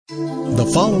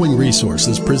The following resource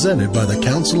is presented by the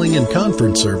Counseling and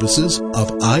Conference Services of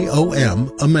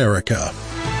IOM America.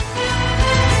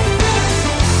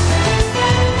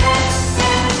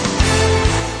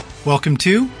 Welcome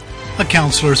to A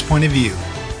Counselor's Point of View.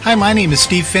 Hi, my name is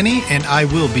Steve Finney, and I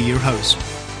will be your host.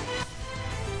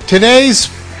 Today's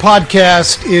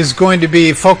podcast is going to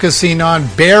be focusing on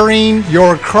bearing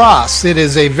your cross. It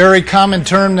is a very common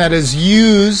term that is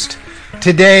used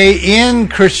today in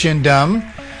Christendom,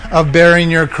 of bearing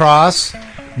your cross,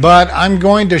 but I'm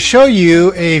going to show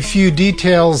you a few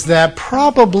details that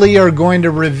probably are going to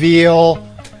reveal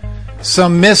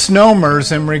some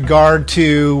misnomers in regard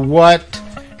to what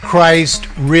Christ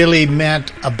really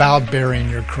meant about bearing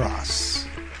your cross.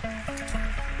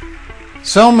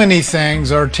 So many things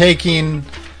are taken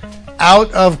out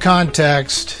of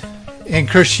context in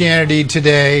Christianity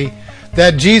today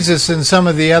that Jesus and some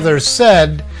of the others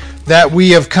said, that we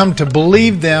have come to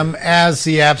believe them as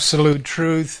the absolute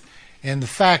truth, and the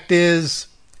fact is,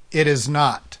 it is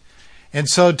not. And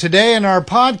so today in our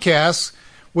podcast,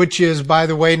 which is, by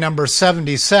the way, number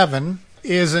 77,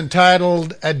 is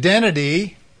entitled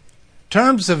Identity,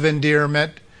 Terms of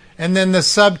Endearment, and then the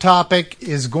subtopic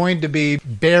is going to be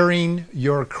Bearing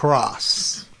Your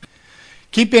Cross.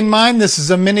 Keep in mind, this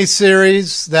is a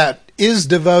mini-series that is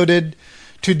devoted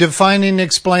to defining,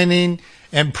 explaining,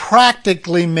 and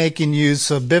practically making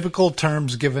use of biblical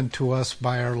terms given to us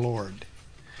by our Lord.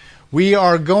 We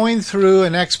are going through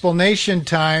an explanation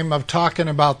time of talking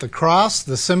about the cross,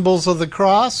 the symbols of the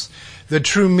cross, the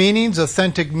true meanings,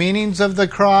 authentic meanings of the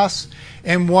cross,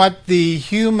 and what the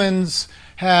humans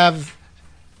have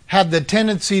had the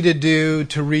tendency to do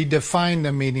to redefine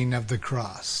the meaning of the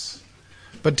cross.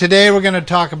 But today we're going to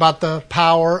talk about the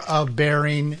power of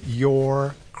bearing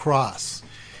your cross.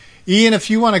 Ian, if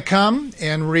you want to come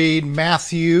and read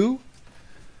Matthew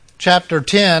chapter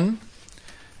 10,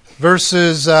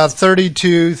 verses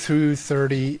 32 through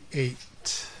 38.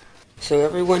 So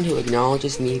everyone who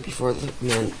acknowledges me before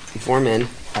men,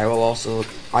 I also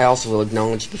will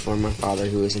acknowledge before my Father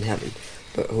who is in heaven.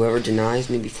 But whoever denies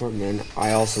me before men,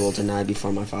 I also will deny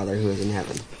before my Father who is in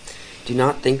heaven. Do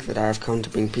not think that I have come to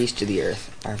bring peace to the earth.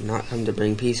 I have not come to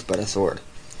bring peace, but a sword.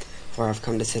 For I have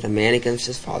come to set a man against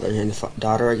his father, and a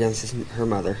daughter against her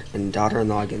mother, and a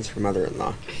daughter-in-law against her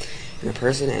mother-in-law. And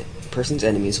a person's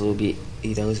enemies will be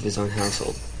those of his own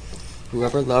household.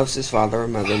 Whoever loves his father or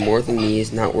mother more than me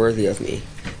is not worthy of me,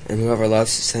 and whoever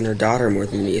loves his son or daughter more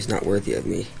than me is not worthy of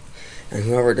me. And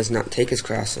whoever does not take his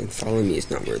cross and follow me is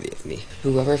not worthy of me.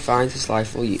 Whoever finds his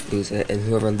life will lose it, and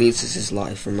whoever loses his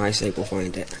life for my sake will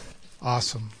find it.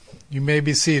 Awesome. You may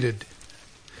be seated.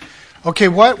 Okay,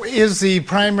 what is the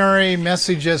primary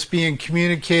message that's being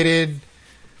communicated?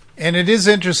 And it is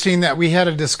interesting that we had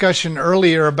a discussion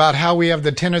earlier about how we have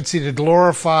the tendency to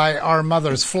glorify our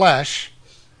mother's flesh,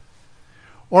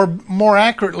 or more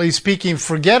accurately speaking,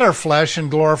 forget our flesh and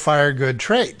glorify our good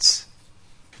traits.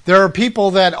 There are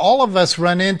people that all of us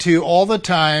run into all the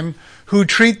time who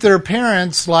treat their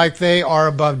parents like they are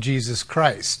above Jesus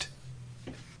Christ.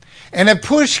 And if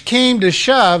push came to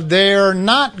shove, they're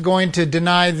not going to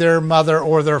deny their mother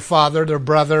or their father, their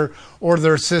brother or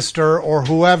their sister or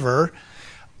whoever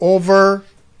over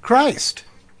Christ.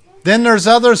 Then there's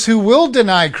others who will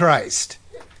deny Christ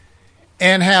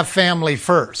and have family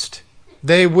first.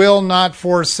 They will not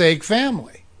forsake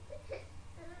family.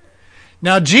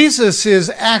 Now, Jesus is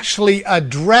actually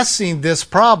addressing this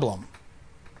problem.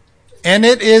 And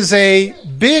it is a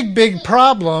big, big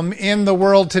problem in the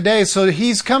world today. So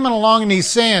he's coming along and he's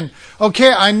saying,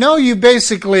 okay, I know you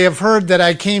basically have heard that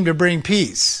I came to bring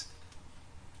peace.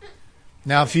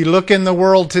 Now, if you look in the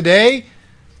world today,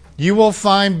 you will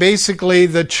find basically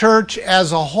the church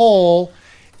as a whole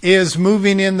is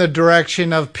moving in the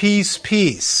direction of peace,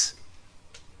 peace.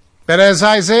 But as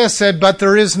Isaiah said, but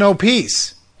there is no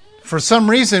peace. For some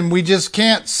reason, we just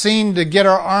can't seem to get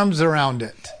our arms around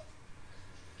it.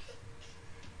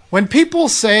 When people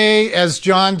say, as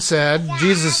John said,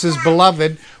 Jesus is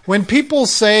beloved, when people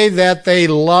say that they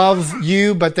love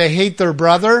you but they hate their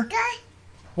brother,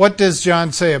 what does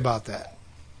John say about that?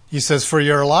 He says, for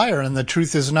you're a liar and the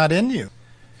truth is not in you.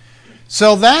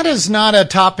 So that is not a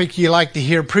topic you like to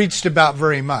hear preached about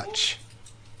very much.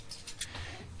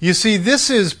 You see, this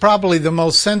is probably the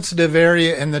most sensitive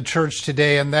area in the church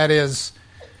today, and that is,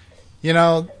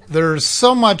 there's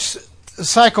so much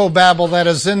psychobabble that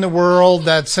is in the world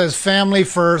that says family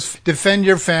first, defend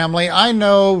your family. I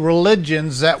know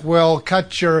religions that will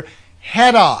cut your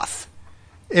head off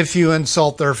if you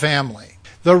insult their family.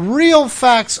 The real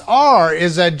facts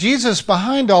is that Jesus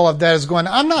behind all of that is going,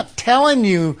 I'm not telling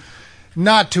you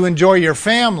not to enjoy your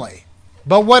family.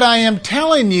 But what I am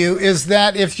telling you is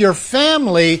that if your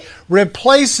family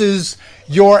replaces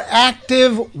your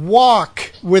active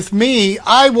walk with me,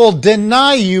 I will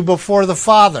deny you before the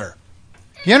Father.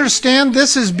 You understand?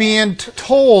 This is being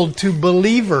told to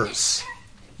believers.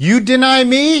 You deny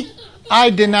me, I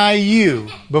deny you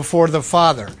before the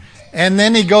Father. And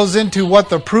then he goes into what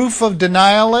the proof of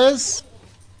denial is.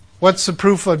 What's the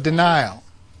proof of denial?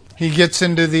 He gets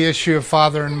into the issue of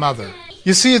father and mother.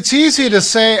 You see, it's easy to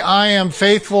say, I am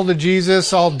faithful to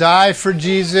Jesus, I'll die for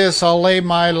Jesus, I'll lay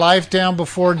my life down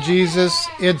before Jesus.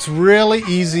 It's really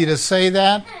easy to say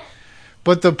that.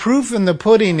 But the proof in the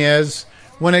pudding is,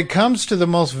 when it comes to the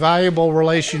most valuable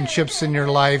relationships in your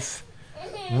life,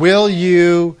 will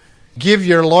you give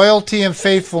your loyalty and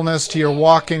faithfulness to your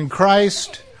walk in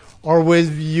Christ, or will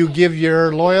you give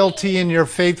your loyalty and your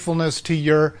faithfulness to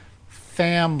your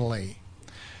family?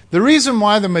 The reason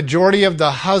why the majority of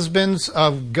the husbands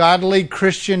of godly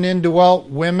Christian indwelt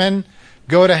women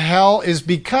go to hell is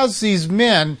because these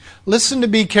men, listen to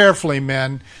me carefully,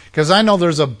 men, because I know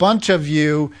there's a bunch of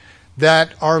you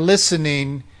that are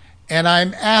listening, and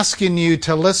I'm asking you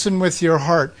to listen with your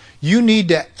heart. You need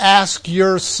to ask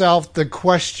yourself the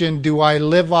question, do I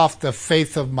live off the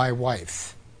faith of my wife?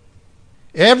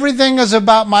 Everything is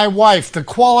about my wife, the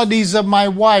qualities of my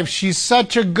wife. She's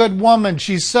such a good woman.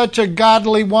 She's such a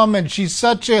godly woman. She's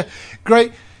such a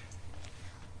great...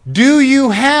 Do you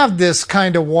have this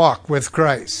kind of walk with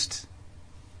Christ?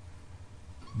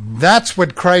 That's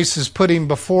what Christ is putting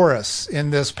before us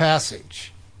in this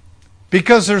passage.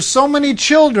 Because there's so many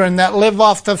children that live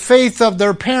off the faith of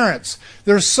their parents.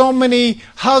 There's so many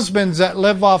husbands that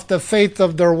live off the faith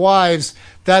of their wives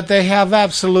that they have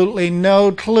absolutely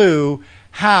no clue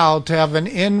how to have an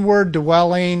inward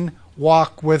dwelling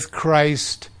walk with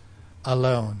Christ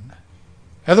alone.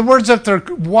 In other words, if their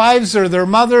wives or their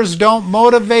mothers don't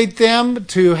motivate them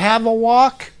to have a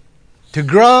walk, to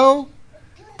grow,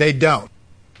 they don't.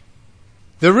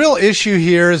 The real issue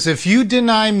here is if you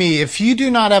deny me, if you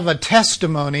do not have a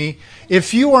testimony,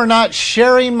 if you are not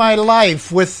sharing my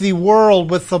life with the world,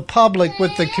 with the public,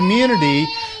 with the community,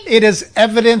 it is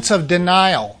evidence of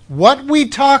denial. What we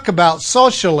talk about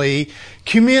socially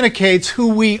communicates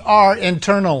who we are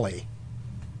internally.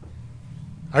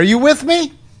 Are you with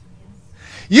me?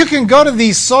 You can go to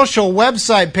these social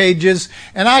website pages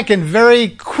and I can very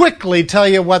quickly tell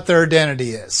you what their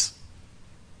identity is.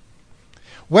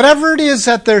 Whatever it is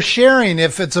that they're sharing,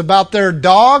 if it's about their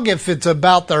dog, if it's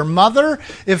about their mother,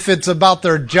 if it's about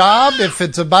their job, if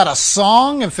it's about a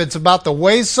song, if it's about the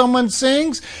way someone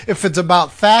sings, if it's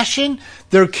about fashion,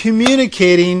 they're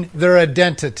communicating their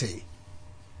identity.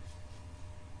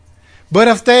 But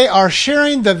if they are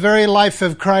sharing the very life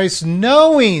of Christ,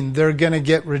 knowing they're going to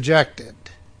get rejected,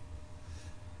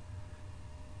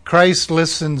 Christ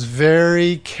listens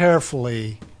very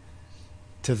carefully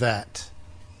to that.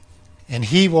 And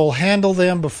he will handle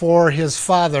them before his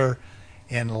Father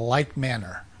in like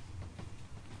manner.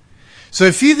 So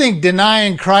if you think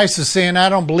denying Christ is saying, I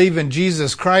don't believe in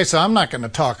Jesus Christ, so I'm not going to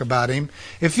talk about him.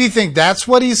 If you think that's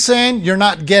what he's saying, you're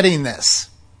not getting this.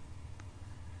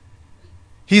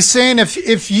 He's saying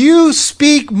if you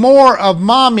speak more of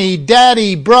mommy,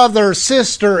 daddy, brother,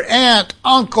 sister, aunt,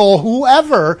 uncle,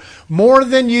 whoever, more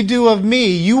than you do of me,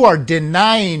 you are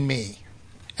denying me.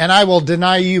 And I will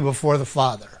deny you before the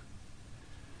Father.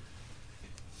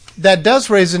 That does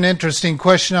raise an interesting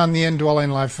question on the indwelling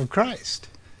life of Christ.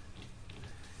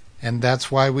 And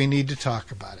that's why we need to talk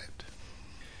about it.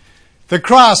 The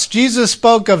cross, Jesus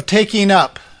spoke of taking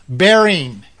up,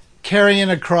 bearing, carrying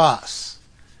a cross.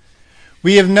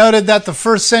 We have noted that the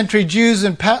first century Jews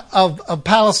of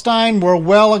Palestine were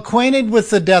well acquainted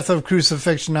with the death of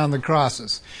crucifixion on the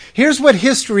crosses. Here's what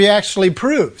history actually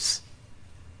proves.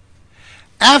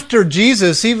 After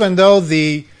Jesus, even though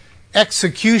the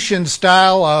execution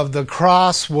style of the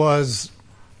cross was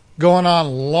going on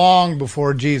long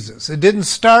before Jesus, it didn't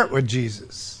start with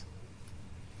Jesus.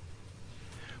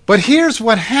 But here's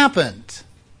what happened,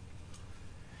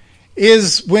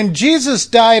 is when Jesus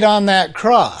died on that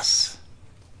cross,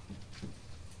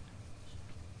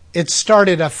 it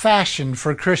started a fashion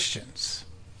for Christians.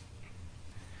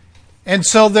 And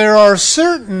so there are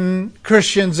certain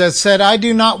Christians that said, I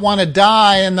do not want to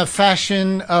die in the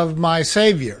fashion of my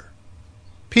Savior.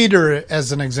 Peter,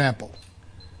 as an example.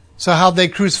 So how'd they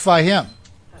crucify him?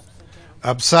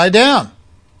 Upside down.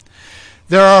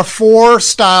 There are 4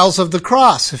 styles of the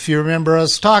cross, if you remember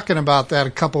us talking about that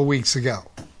a couple weeks ago.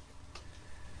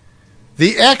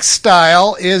 The X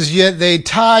style is they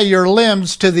tie your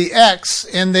limbs to the X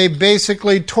and they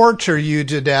basically torture you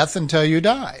to death until you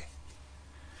die.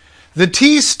 The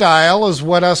T style is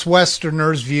what us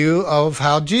Westerners view of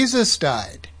how Jesus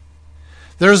died.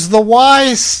 There's the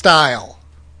Y style.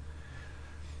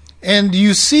 And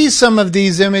you see some of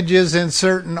these images in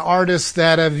certain artists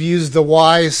that have used the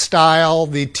Y style,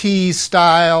 the T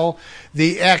style,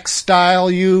 the X style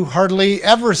you hardly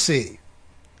ever see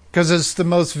because it's the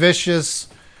most vicious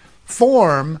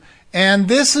form. And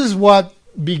this is what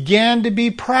began to be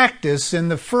practiced in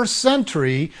the first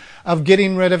century of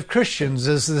getting rid of Christians,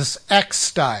 is this X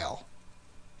style.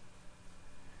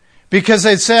 Because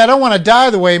they'd say, I don't want to die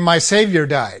the way my Savior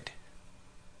died.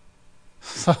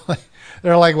 So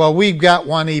they're like, well, we've got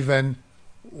one even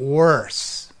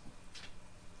worse.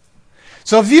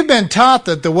 So if you've been taught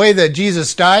that the way that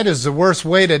Jesus died is the worst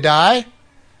way to die,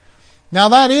 now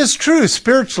that is true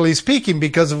spiritually speaking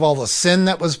because of all the sin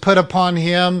that was put upon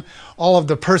him, all of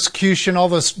the persecution, all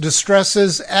the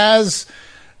distresses, as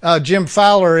Jim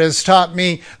Fowler has taught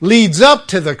me, leads up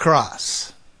to the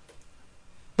cross.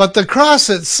 But the cross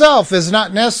itself is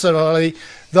not necessarily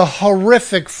the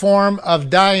horrific form of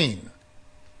dying.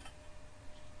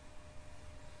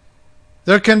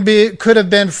 There could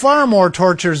have been far more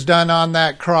tortures done on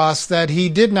that cross that he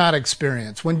did not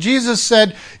experience. When Jesus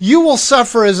said, you will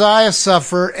suffer as I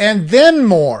suffer, and then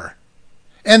more,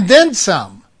 and then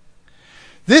some.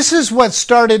 This is what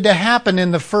started to happen in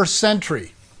the first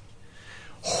century.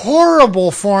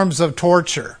 Horrible forms of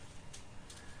torture.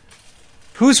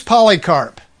 Who's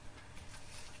Polycarp?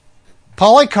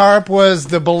 Polycarp was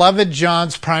the beloved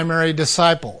John's primary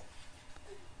disciple.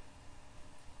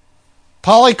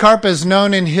 Polycarp is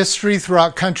known in history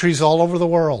throughout countries all over the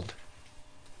world,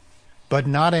 but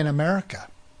not in America.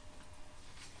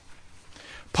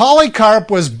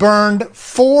 Polycarp was burned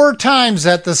 4 times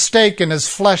at the stake and his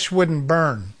flesh wouldn't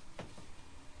burn.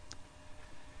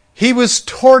 He was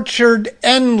tortured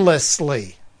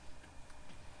endlessly.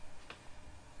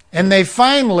 And they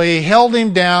finally held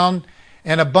him down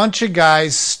and a bunch of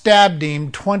guys stabbed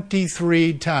him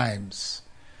 23 times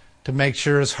to make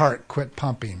sure his heart quit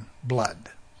pumping blood.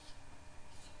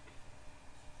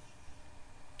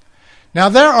 Now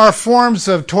there are forms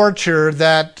of torture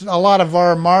that a lot of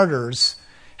our martyrs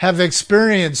have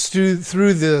experienced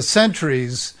through the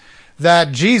centuries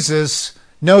that Jesus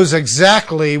knows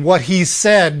exactly what he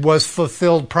said was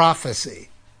fulfilled prophecy.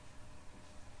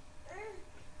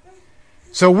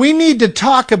 So we need to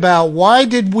talk about why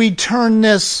did we turn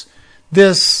this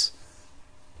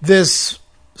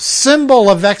symbol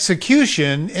of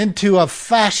execution into a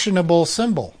fashionable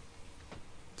symbol.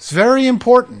 It's very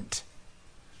important.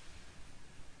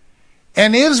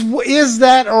 And is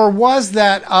that or was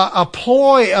that a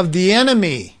ploy of the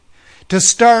enemy to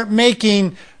start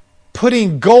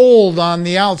putting gold on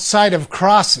the outside of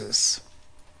crosses?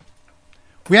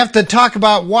 We have to talk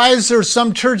about why is there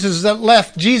some churches that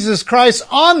left Jesus Christ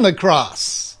on the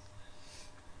cross?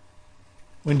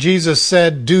 When Jesus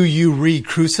said, do you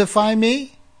re-crucify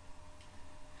me?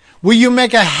 Will you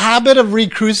make a habit of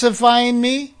re-crucifying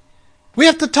me? We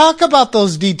have to talk about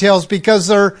those details because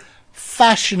they're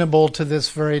fashionable to this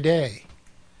very day.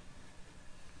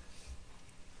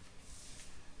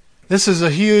 This is a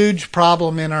huge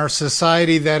problem in our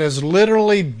society that has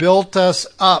literally built us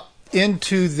up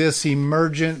into this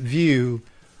emergent view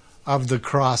of the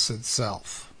cross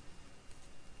itself.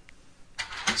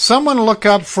 Someone look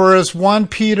up for us 1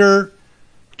 Peter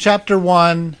chapter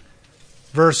 1,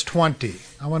 verse 20.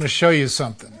 I want to show you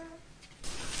something.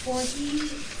 For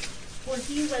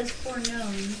he was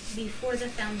foreknown before the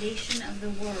foundation of the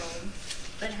world,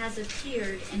 but has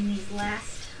appeared in these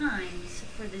last times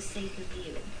for the sake of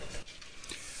you.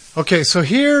 Okay, so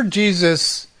here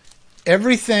Jesus,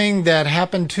 everything that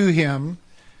happened to him,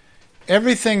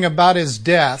 everything about his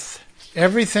death,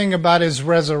 everything about his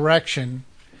resurrection,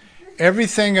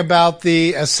 everything about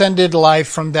the ascended life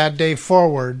from that day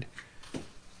forward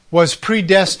was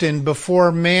predestined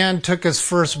before man took his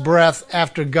first breath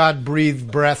after God breathed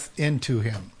breath into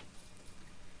him.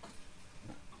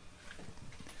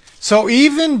 So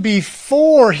even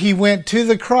before he went to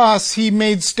the cross, he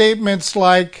made statements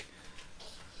like,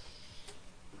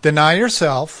 deny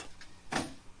yourself,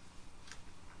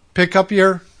 pick up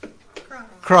your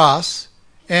cross,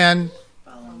 and,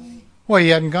 well, he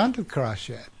hadn't gone to the cross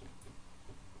yet.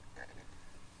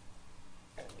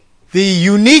 The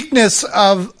uniqueness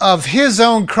of his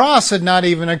own cross had not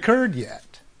even occurred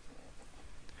yet.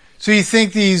 So you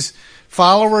think these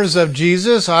followers of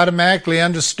Jesus automatically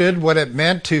understood what it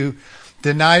meant to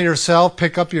deny yourself,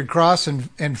 pick up your cross,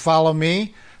 and follow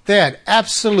me? They had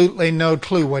absolutely no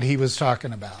clue what he was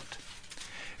talking about.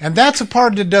 And that's a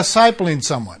part of discipling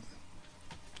someone.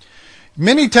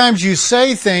 Many times you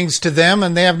say things to them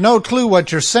and they have no clue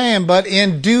what you're saying, but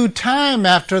in due time,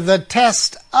 after the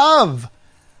test of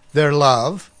their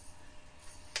love,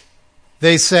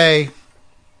 they say,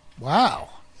 wow,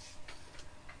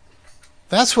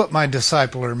 that's what my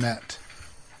discipler meant.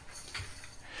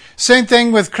 Same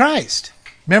thing with Christ.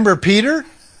 Remember Peter?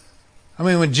 I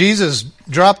mean, when Jesus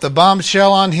dropped the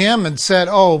bombshell on him and said,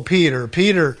 oh,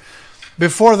 Peter,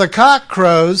 before the cock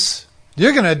crows,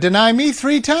 you're going to deny me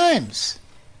 3 times.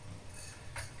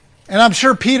 And I'm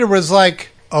sure Peter was like,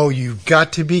 oh, you've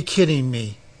got to be kidding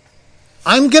me.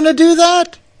 I'm going to do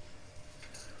that?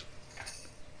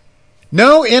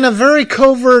 No, in a very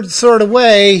covert sort of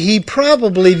way, he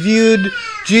probably viewed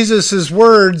Jesus'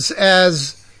 words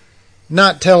as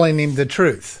not telling him the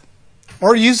truth,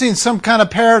 or using some kind of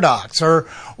paradox,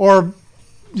 or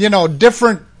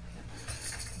different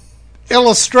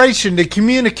illustration to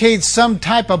communicate some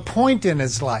type of point in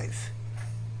his life.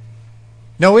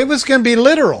 No, it was going to be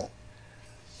literal.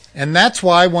 And that's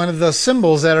why one of the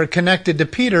symbols that are connected to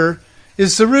Peter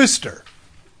is the rooster.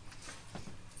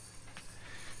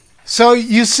 So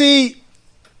you see,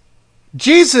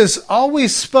 Jesus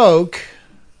always spoke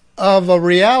of a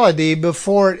reality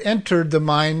before it entered the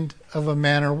mind of a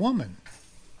man or woman.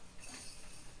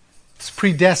 It's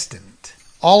predestined.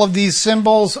 All of these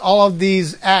symbols, all of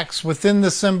these acts within the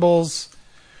symbols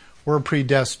were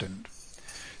predestined.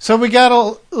 So we got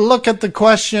to look at the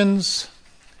questions,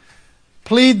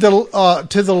 plead to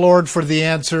the Lord for the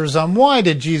answers on why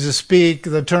did Jesus speak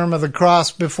the term of the cross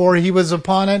before he was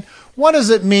upon it? What does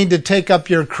it mean to take up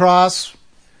your cross?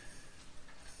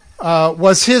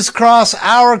 Was his cross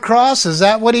our cross? Is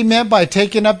that what he meant by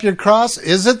taking up your cross?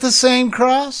 Is it the same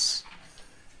cross?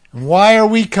 And why are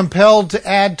we compelled to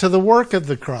add to the work of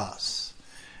the cross?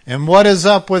 And what is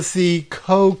up with the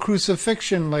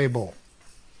co-crucifixion label?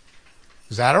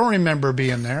 Because I don't remember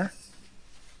being there.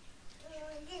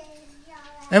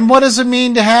 And what does it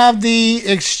mean to have the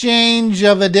exchange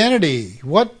of identity?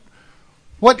 What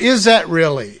is that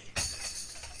really?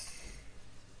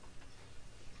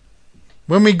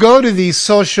 When we go to these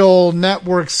social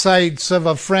network sites of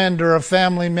a friend or a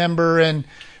family member and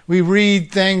we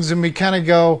read things and we kind of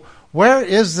go, where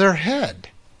is their head?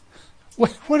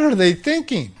 What are they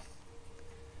thinking?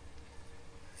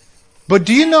 But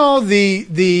do you know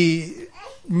the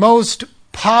most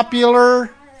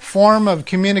popular form of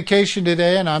communication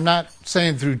today, and I'm not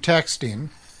saying through texting,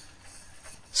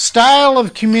 style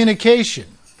of communication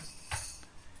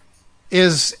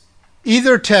is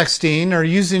either texting or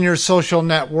using your social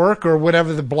network or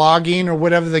whatever, the blogging or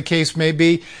whatever the case may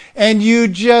be, and you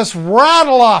just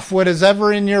rattle off what is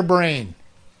ever in your brain.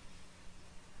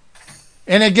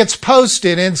 And it gets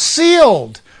posted and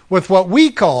sealed with what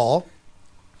we call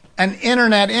an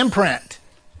internet imprint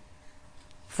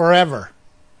forever.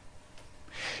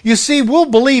 You see, we'll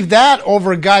believe that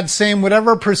over God saying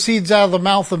whatever proceeds out of the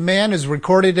mouth of man is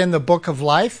recorded in the book of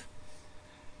life.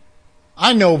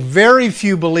 I know very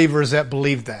few believers that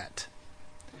believe that.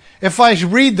 If I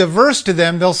read the verse to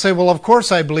them, they'll say, well, of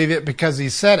course I believe it because he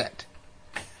said it.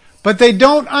 But they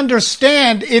don't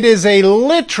understand it is a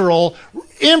literal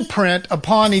imprint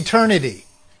upon eternity.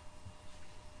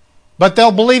 But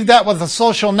they'll believe that with a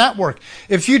social network.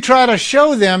 If you try to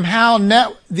show them how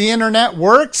the internet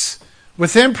works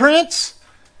with imprints,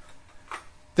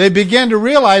 they begin to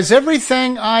realize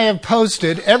everything I have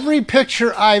posted, every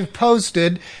picture I've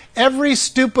posted, every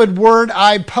stupid word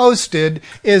I posted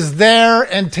is there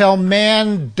until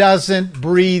man doesn't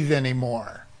breathe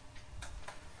anymore.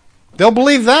 They'll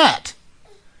believe that.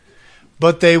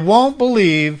 But they won't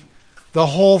believe the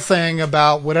whole thing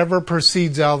about whatever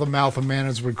proceeds out of the mouth of man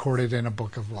is recorded in a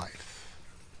book of life.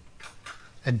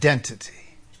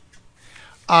 Identity.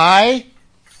 I-dent.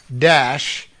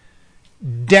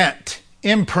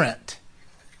 Imprint.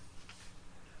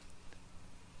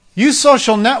 You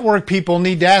social network people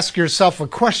need to ask yourself a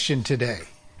question today.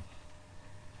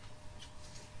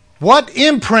 What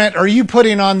imprint are you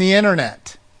putting on the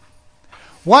internet?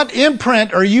 What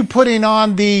imprint are you putting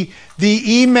on the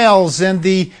emails and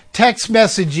the text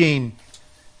messaging?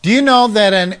 Do you know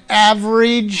that an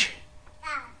average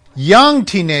young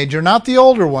teenager, not the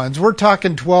older ones, we're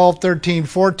talking 12, 13,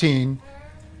 14,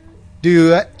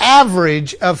 do an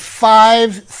average of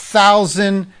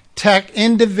 5,000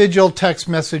 individual text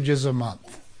messages a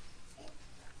month.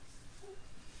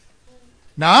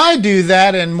 Now I do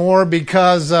that and more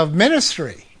because of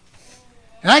ministry.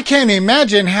 And I can't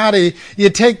imagine how you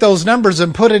take those numbers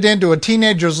and put it into a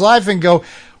teenager's life and go,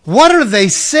 what are they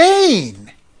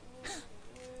saying?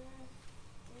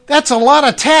 That's a lot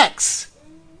of texts.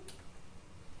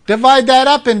 Divide that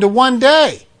up into one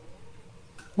day.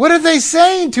 What are they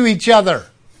saying to each other?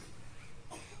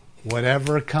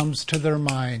 Whatever comes to their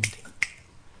mind.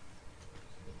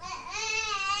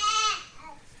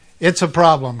 It's a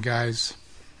problem, guys.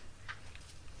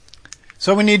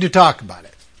 So we need to talk about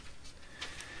it.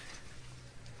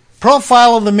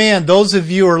 Profile of the man. Those of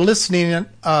you who are listening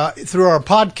through our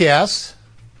podcast,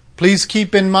 please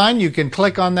keep in mind you can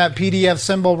click on that PDF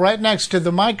symbol right next to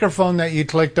the microphone that you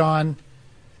clicked on.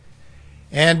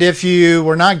 And if you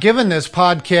were not given this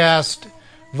podcast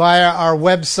via our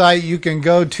website, you can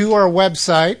go to our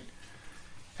website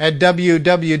at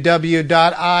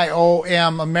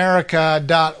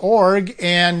www.iomamerica.org.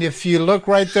 And if you look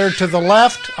right there to the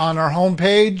left on our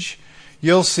homepage,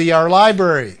 you'll see our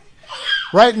library.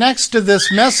 Right next to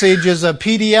this message is a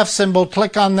PDF symbol.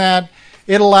 Click on that.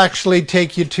 It'll actually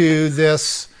take you to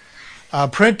this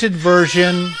printed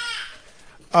version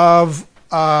of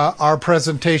our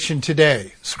presentation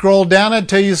today. Scroll down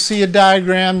until you see a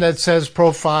diagram that says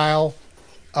Profile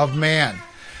of Man.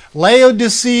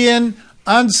 Laodicean,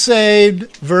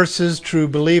 unsaved versus true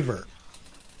believer.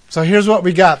 So here's what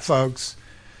we got, folks.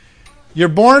 You're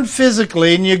born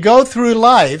physically and you go through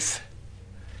life,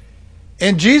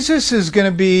 and Jesus is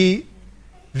going to be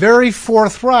very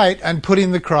forthright on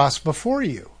putting the cross before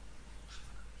you.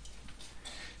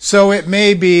 So it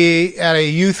may be at a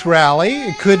youth rally.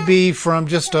 It could be from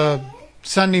just a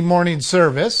Sunday morning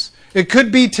service. It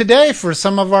could be today for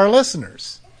some of our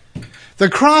listeners. The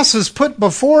cross is put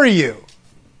before you.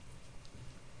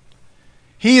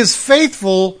 He is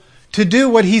faithful to do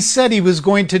what he said he was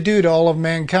going to do to all of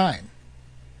mankind.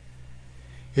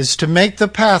 Is to make the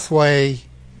pathway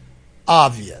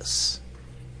obvious.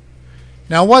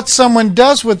 Now, what someone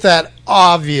does with that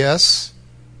obvious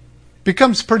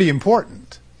becomes pretty important.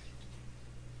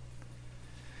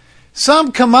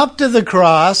 Some come up to the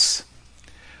cross,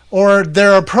 or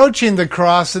they're approaching the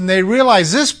cross, and they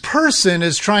realize this person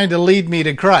is trying to lead me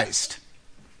to Christ.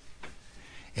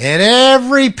 And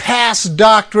every past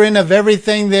doctrine of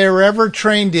everything they were ever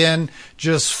trained in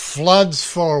just floods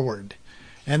forward.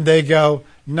 And they go,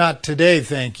 not today,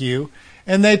 thank you.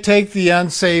 And they take the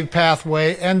unsaved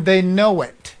pathway, and they know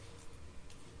it.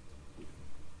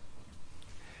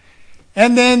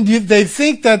 And then they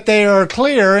think that they are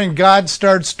clear, and God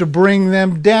starts to bring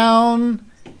them down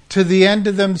to the end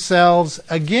of themselves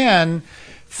again,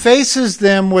 faces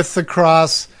them with the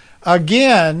cross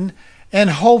again, and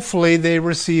hopefully they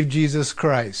receive Jesus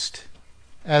Christ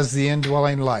as the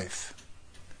indwelling life.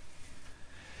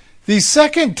 The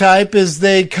second type is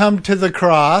they come to the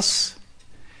cross,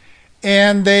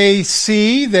 and they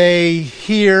see, they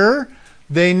hear,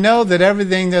 they know that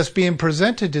everything that's being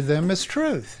presented to them is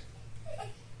truth.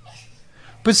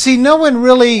 But see, no one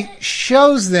really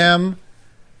shows them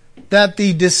that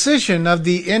the decision of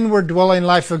the inward dwelling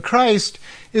life of Christ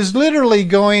is literally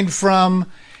going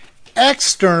from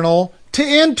external to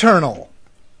internal.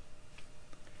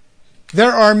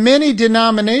 There are many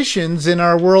denominations in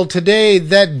our world today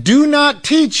that do not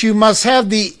teach you must have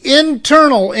the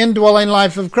internal indwelling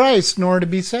life of Christ in order to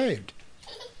be saved.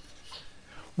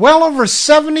 Well over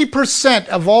 70%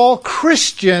 of all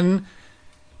Christian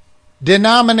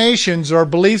denominations or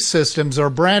belief systems or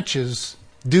branches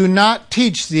do not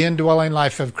teach the indwelling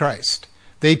life of Christ.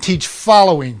 They teach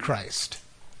following Christ.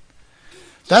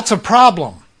 That's a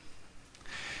problem.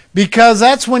 Because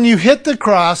that's when you hit the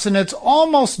cross and it's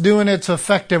almost doing its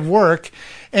effective work,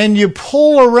 and you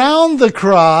pull around the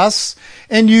cross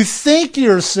and you think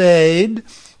you're saved,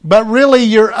 but really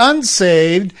you're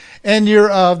unsaved and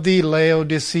you're of the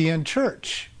Laodicean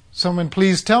church. Someone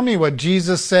please tell me what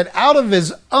Jesus said out of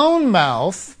his own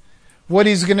mouth, what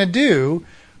he's going to do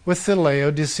with the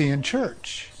Laodicean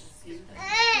church.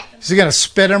 Is he going to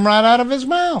spit them right out of his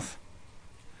mouth?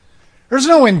 There's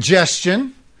no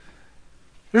ingestion.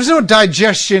 There's no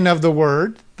digestion of the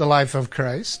word, the life of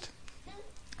Christ.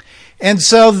 And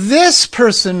so this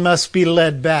person must be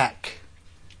led back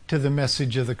to the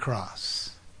message of the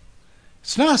cross.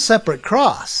 It's not a separate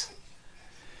cross.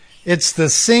 It's the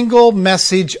single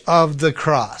message of the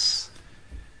cross.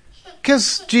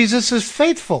 Because Jesus is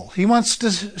faithful. He wants to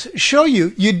show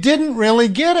you, you didn't really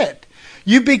get it.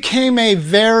 You became a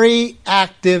very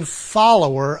active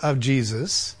follower of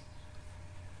Jesus,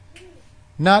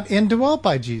 not indwelt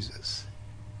by Jesus.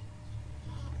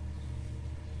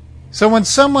 So when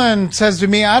someone says to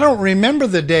me, I don't remember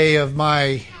the day of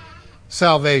my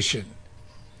salvation,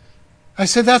 I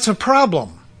said, that's a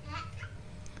problem.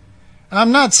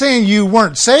 I'm not saying you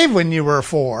weren't saved when you were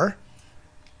 4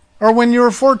 or when you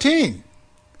were 14.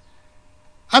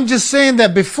 I'm just saying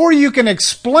that before you can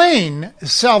explain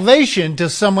salvation to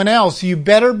someone else, you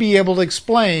better be able to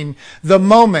explain the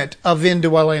moment of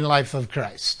indwelling life of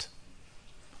Christ.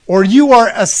 Or you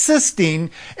are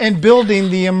assisting in building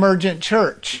the emergent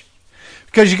church.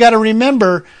 Because you got to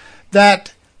remember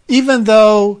that even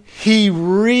though he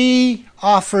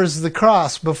re-offers the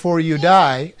cross before you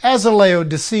die, as a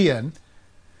Laodicean,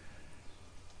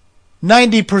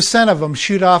 90% of them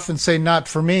shoot off and say, not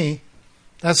for me.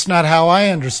 That's not how I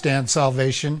understand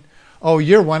salvation. Oh,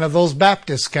 you're one of those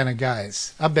Baptist kind of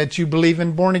guys. I bet you believe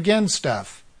in born-again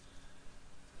stuff.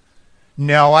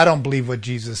 No, I don't believe what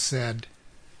Jesus said.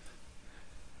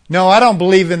 No, I don't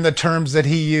believe in the terms that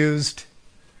he used.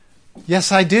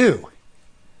 Yes, I do.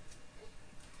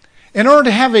 In order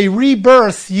to have a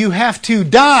rebirth, you have to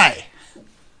die.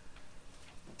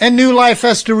 And new life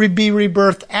has to be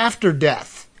rebirthed after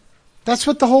death. That's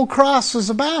what the whole cross is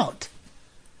about.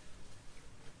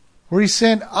 Where he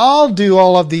said, I'll do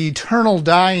all of the eternal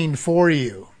dying for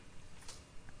you.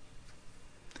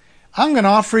 I'm going to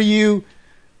offer you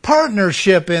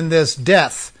partnership in this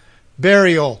death,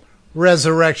 burial,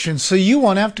 resurrection, so you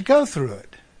won't have to go through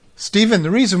it. Stephen,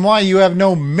 the reason why you have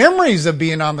no memories of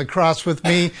being on the cross with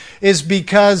me is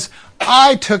because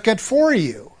I took it for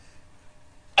you.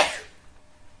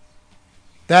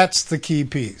 That's the key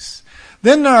piece.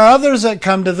 Then there are others that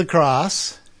come to the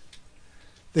cross.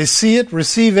 They see it,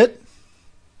 receive it,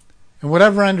 and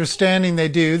whatever understanding they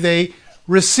do, they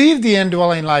receive the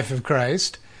indwelling life of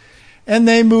Christ, and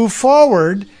they move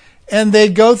forward, and they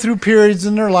go through periods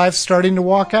in their life starting to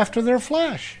walk after their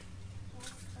flesh.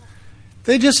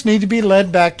 They just need to be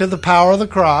led back to the power of the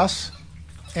cross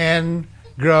and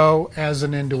grow as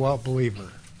an indwelt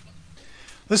believer.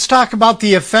 Let's talk about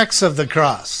the effects of the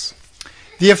cross.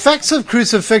 The effects of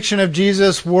crucifixion of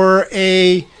Jesus were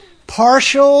a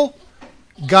partial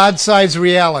God-sized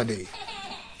reality.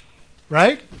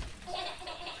 Right?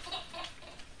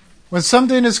 When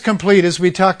something is complete, as we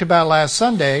talked about last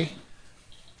Sunday,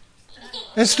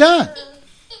 it's done.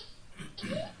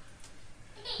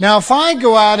 Now, if I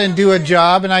go out and do a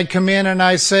job and I come in and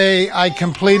I say I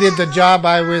completed the job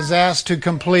I was asked to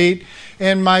complete,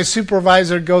 and my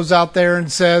supervisor goes out there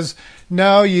and says,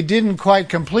 no, you didn't quite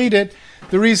complete it.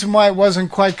 The reason why it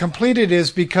wasn't quite completed is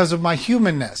because of my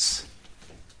humanness.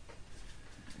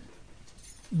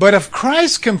 But if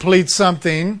Christ completes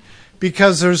something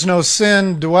because there's no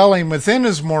sin dwelling within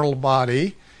his mortal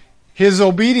body, his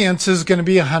obedience is going to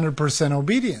be 100%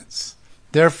 obedience.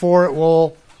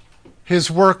 Therefore, his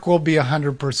work will be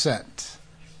 100%,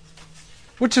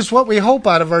 which is what we hope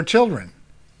out of our children.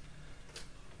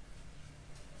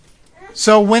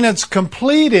 So when it's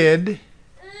completed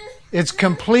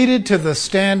to the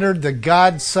standard, the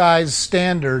God-sized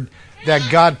standard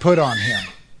that God put on him.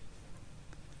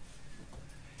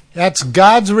 That's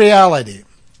God's reality.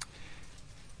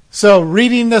 So,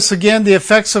 reading this again, the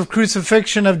effects of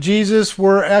crucifixion of Jesus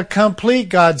were a complete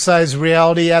God-sized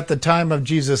reality at the time of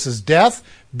Jesus' death,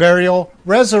 burial,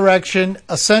 resurrection,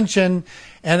 ascension,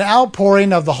 and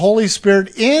outpouring of the Holy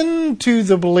Spirit into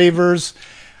the believers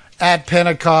at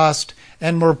Pentecost,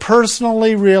 and were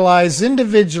personally realized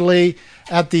individually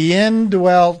at the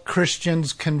indwelt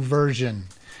Christian's conversion.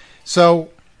 So,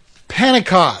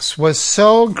 Pentecost was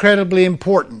so incredibly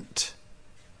important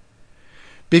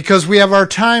because we have our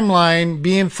timeline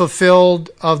being fulfilled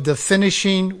of the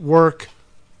finishing work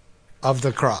of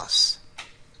the cross.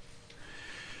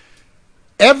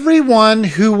 Everyone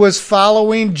who was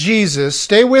following Jesus,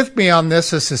 stay with me on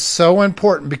this. This is so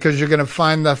important because you're going to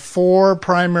find the 4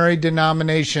 primary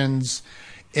denominations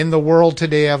in the world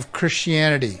today of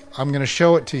Christianity. I'm going to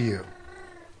show it to you.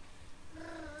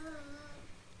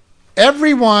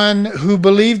 Everyone who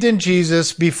believed in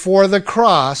Jesus before the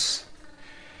cross,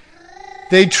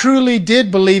 they truly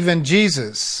did believe in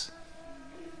Jesus.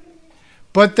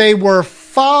 But they were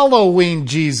following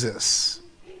Jesus.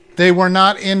 They were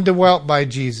not indwelt by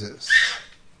Jesus.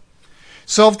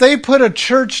 So if they put a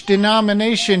church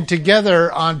denomination together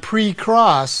on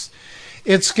pre-cross,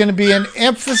 it's going to be an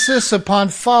emphasis upon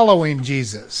following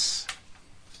Jesus,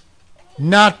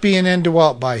 not being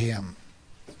indwelt by him.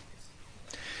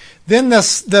 Then the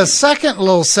second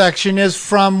little section is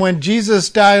from when Jesus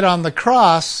died on the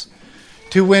cross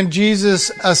to when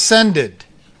Jesus ascended.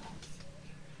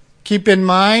 Keep in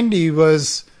mind, he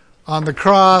was on the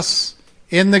cross,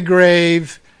 in the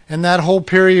grave, and that whole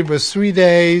period was 3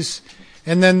 days.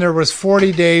 And then there was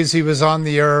 40 days he was on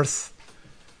the earth,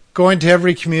 going to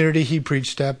every community he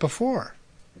preached at before.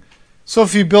 So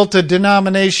if you built a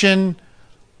denomination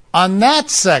on that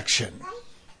section,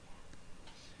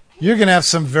 you're going to have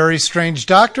some very strange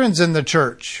doctrines in the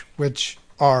church, which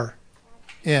are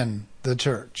in the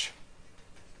church.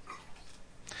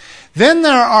 Then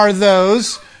there are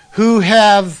those who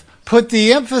have put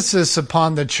the emphasis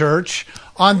upon the church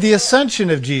on the ascension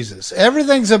of Jesus.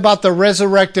 Everything's about the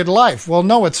resurrected life. Well,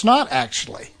 no, it's not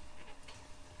actually.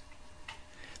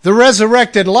 The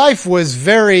resurrected life was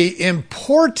very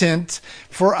important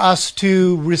for us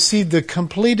to receive the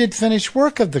completed, finished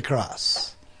work of the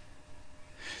cross.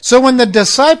 So when the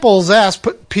disciples asked,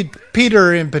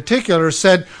 Peter in particular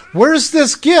said, "Where's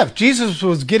this gift?" Jesus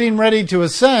was getting ready to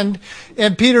ascend,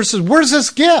 and Peter says, "Where's this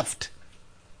gift?"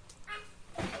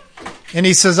 And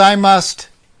he says, "I must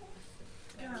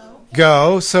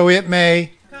go so it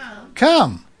may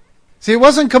come." See, it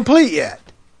wasn't complete yet.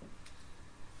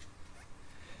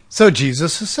 So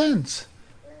Jesus ascends.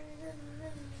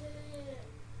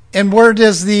 And where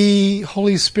does the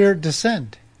Holy Spirit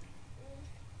descend?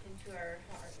 Into our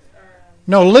heart.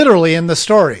 No, literally in the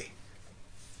story.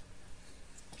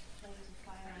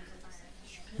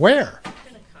 Where?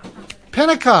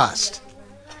 Pentecost.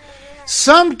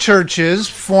 Some churches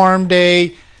formed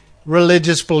a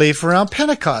religious belief around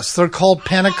Pentecost. They're called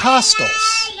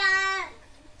Pentecostals.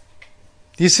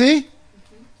 You see?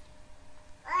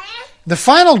 The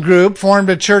final group formed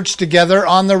a church together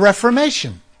on the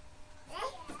Reformation,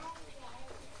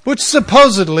 which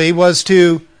supposedly was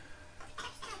to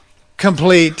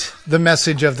complete the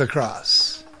message of the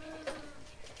cross.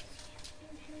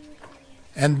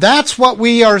 And that's what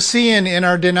we are seeing in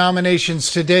our denominations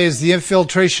today, is the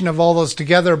infiltration of all those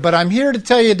together. But I'm here to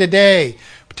tell you today,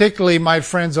 particularly my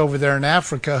friends over there in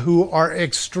Africa who are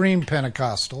extreme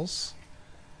Pentecostals,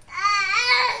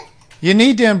 you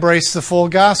need to embrace the full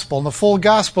gospel. And the full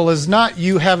gospel is not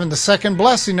you having the second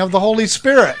blessing of the Holy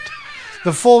Spirit.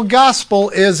 The full gospel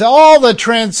is all the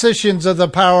transitions of the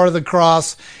power of the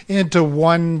cross into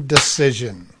one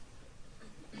decision.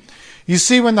 You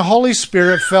see, when the Holy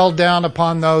Spirit fell down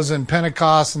upon those in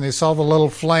Pentecost and they saw the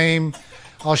little flame,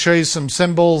 I'll show you some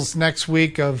symbols next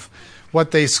week of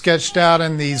what they sketched out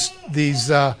in these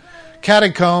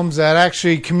catacombs that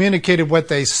actually communicated what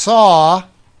they saw,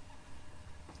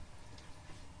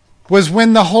 was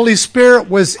when the Holy Spirit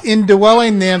was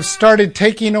indwelling them, started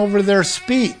taking over their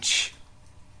speech.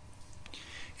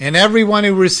 And everyone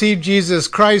who received Jesus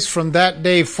Christ from that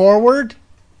day forward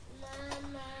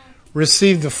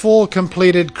received the full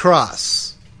completed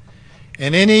cross.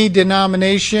 And any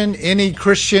denomination, any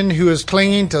Christian who is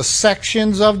clinging to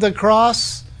sections of the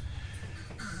cross,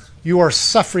 you are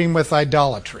suffering with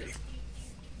idolatry.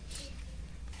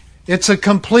 It's a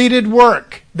completed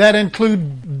work that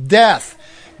includes death,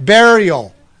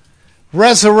 burial,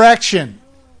 resurrection,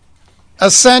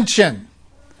 ascension,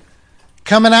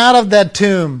 coming out of that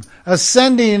tomb,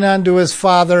 ascending unto his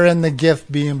Father, and the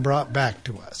gift being brought back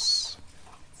to us.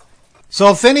 So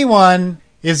if anyone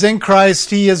is in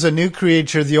Christ, he is a new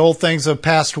creature. The old things have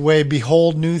passed away.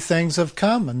 Behold, new things have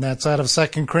come. And that's out of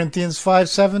 2 Corinthians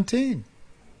 5:17.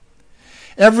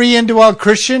 Every indwelt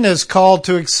Christian is called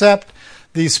to accept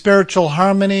the spiritual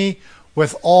harmony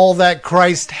with all that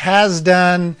Christ has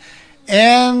done,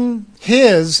 and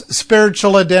his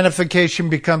spiritual identification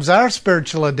becomes our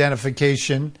spiritual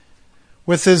identification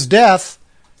with his death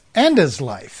and his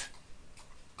life.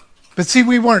 But see,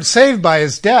 we weren't saved by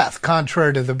his death,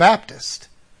 contrary to the Baptist.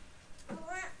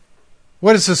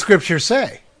 What does the Scripture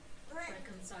say?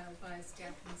 Reconciled by his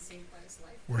death and saved by his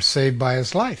life. We're saved by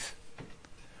his life.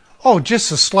 Oh,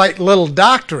 just a slight little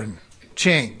doctrine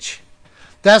change.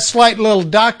 That slight little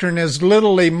doctrine has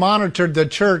literally monitored the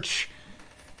church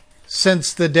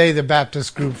since the day the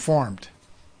Baptist group formed,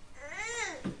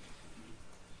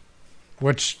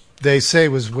 which they say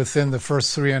was within the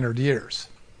first 300 years.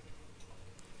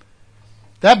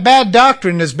 That bad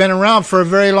doctrine has been around for a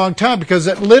very long time because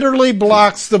it literally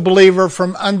blocks the believer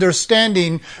from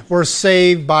understanding we're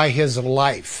saved by his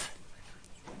life.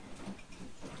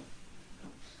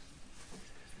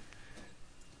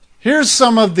 Here's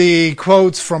some of the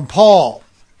quotes from Paul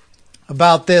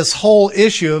about this whole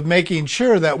issue of making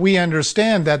sure that we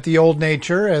understand that the old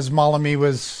nature, as Malami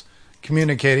was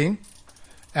communicating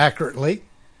accurately,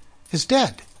 is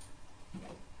dead.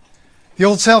 The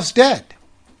old self's dead.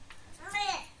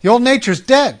 The old nature's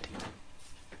dead.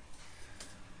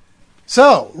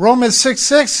 So, Romans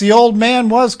 6:6, the old man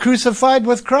was crucified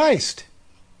with Christ.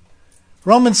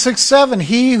 Romans 6:7,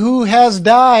 he who has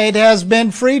died has been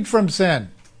freed from sin.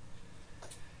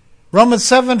 Romans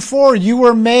 7:4, you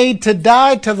were made to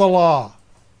die to the law.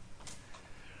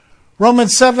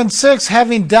 Romans 7:6,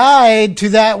 having died to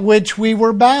that which we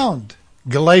were bound.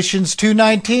 Galatians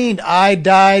 2:19, I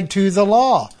died to the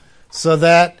law so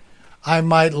that I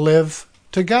might live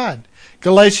to God.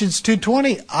 Galatians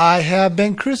 2:20, I have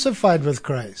been crucified with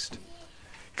Christ.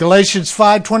 Galatians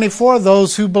 5:24,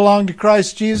 those who belong to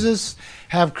Christ Jesus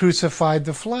have crucified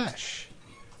the flesh.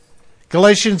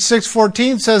 Galatians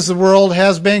 6:14 says the world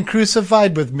has been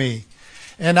crucified with me,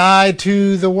 and I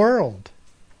to the world,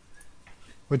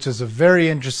 which is a very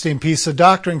interesting piece of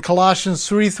doctrine. Colossians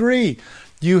 3:3,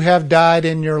 you have died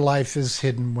and your life is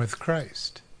hidden with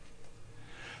Christ.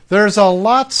 There's a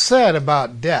lot said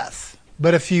about death,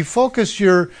 but if you focus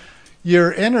your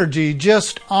energy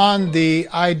just on the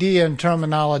idea and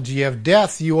terminology of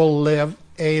death, you will live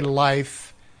a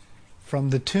life from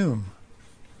the tomb.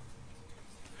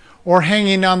 Or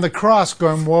hanging on the cross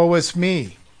going, woe is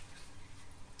me.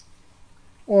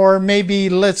 Or maybe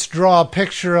let's draw a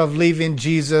picture of leaving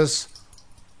Jesus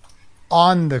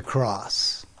on the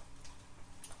cross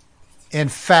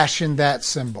and fashion that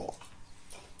symbol.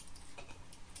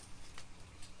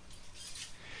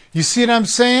 You see what I'm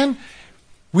saying?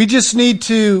 We just need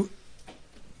to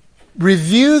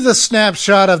review the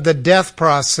snapshot of the death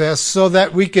process so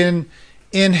that we can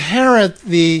inherit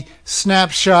the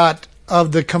snapshot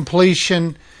of the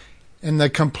completion and the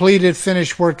completed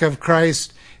finished work of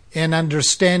Christ, and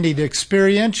understanding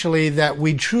experientially that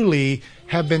we truly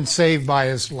have been saved by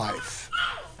His life.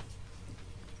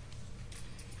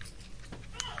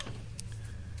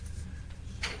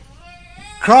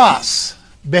 Cross.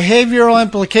 Behavioral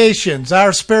implications.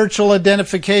 Our spiritual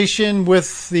identification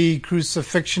with the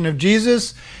crucifixion of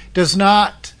Jesus does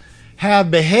not have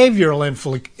behavioral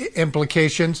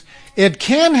implications. It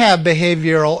can have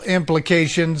behavioral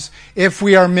implications if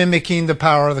we are mimicking the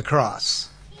power of the cross,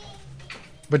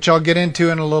 which I'll get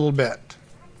into in a little bit.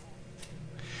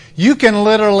 You can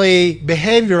literally,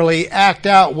 behaviorally act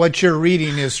out what you're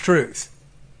reading is truth.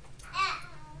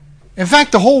 In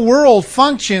fact, the whole world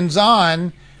functions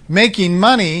on making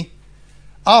money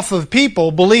off of people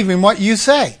believing what you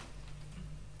say.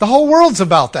 The whole world's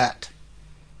about that.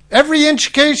 Every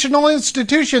educational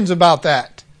institution's about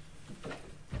that.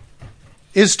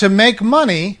 Is to make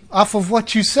money off of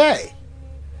what you say.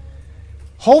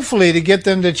 Hopefully to get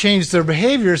them to change their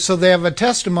behavior so they have a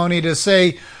testimony to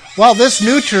say, wow, this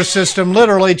Nutrisystem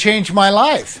literally changed my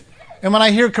life. And when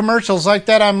I hear commercials like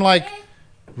that, I'm like,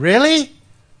 really?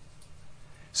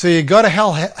 So you go to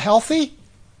hell healthy?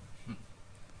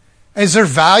 Is there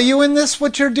value in this,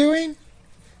 what you're doing?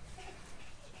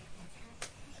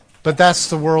 But that's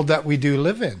the world that we do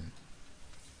live in.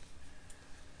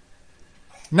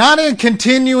 Not in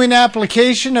continuing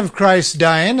application of Christ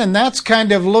dying, and that's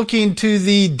kind of looking to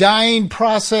the dying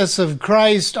process of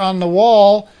Christ on the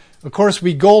wall. Of course,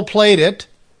 we gold plate it,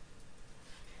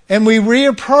 and we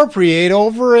reappropriate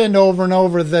over and over and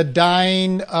over the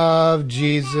dying of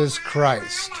Jesus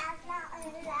Christ.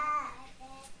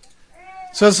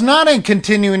 So it's not in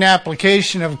continuing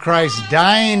application of Christ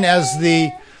dying as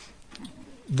the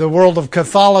world of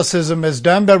Catholicism has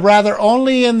done, but rather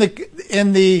only in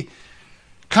the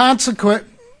consequences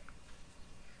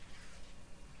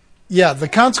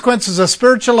of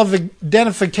spiritual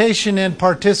identification and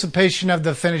participation of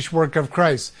the finished work of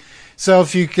Christ. So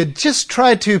if you could just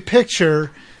try to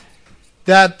picture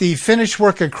that the finished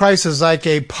work of Christ is like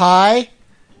a pie,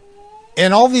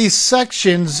 and all these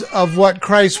sections of what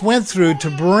Christ went through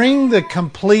to bring the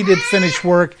completed finished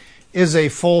work is a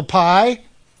full pie,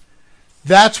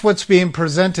 that's what's being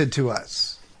presented to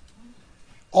us.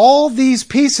 All these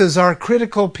pieces are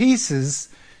critical pieces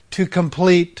to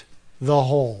complete the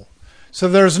whole. So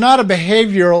there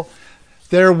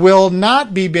will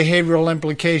not be behavioral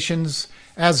implications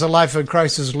as the life of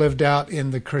Christ is lived out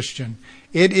in the Christian.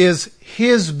 It is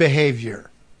His behavior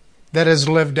that is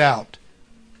lived out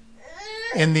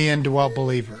in the indwelt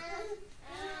believer.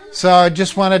 So I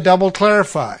just want to double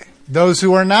clarify. Those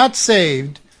who are not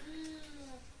saved,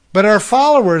 but are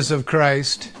followers of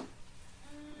Christ,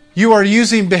 you are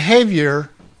using behavior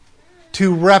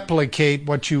to replicate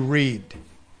what you read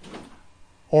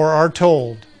or are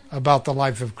told about the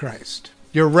life of Christ.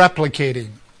 You're replicating.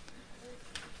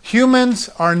 Humans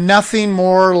are nothing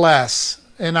more or less,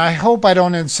 and I hope I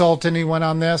don't insult anyone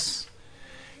on this,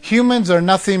 humans are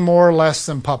nothing more or less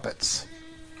than puppets.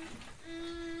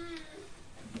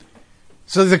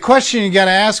 So the question you got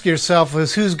to ask yourself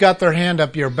is, who's got their hand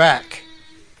up your back?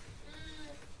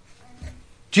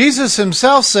 Jesus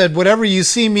Himself said, whatever you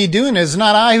see me doing is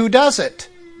not I who does it.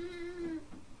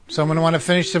 Someone want to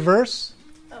finish the verse?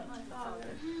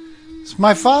 It's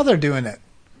my Father doing it.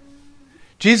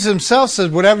 Jesus Himself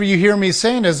said, whatever you hear me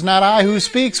saying is not I who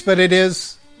speaks, but it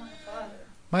is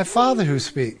my Father who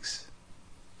speaks.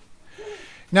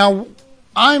 Now,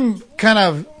 I'm kind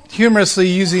of humorously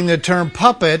using the term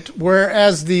puppet,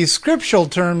 whereas the scriptural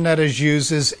term that is used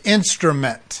is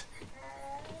instrument.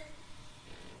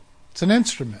 It's an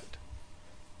instrument.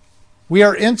 We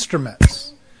are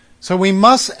instruments. So we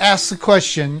must ask the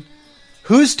question,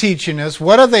 who's teaching us?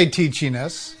 What are they teaching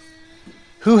us?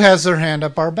 Who has their hand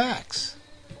up our backs?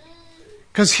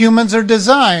 Because humans are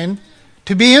designed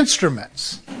to be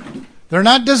instruments. They're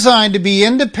not designed to be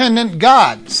independent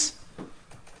gods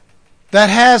that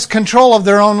has control of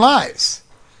their own lives.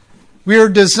 We are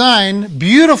designed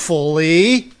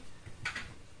beautifully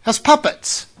as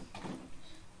puppets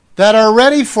that are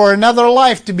ready for another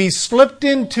life to be slipped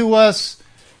into us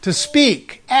to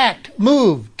speak, act,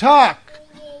 move, talk,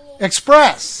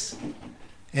 express.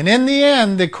 And in the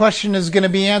end, the question is going to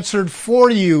be answered for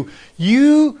you.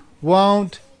 You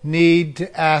won't need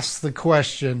to ask the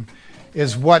question,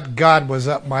 is what God was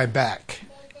up my back?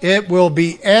 It will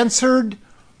be answered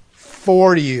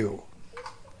for you.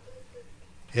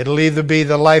 It'll either be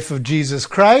the life of Jesus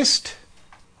Christ,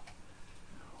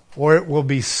 or it will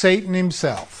be Satan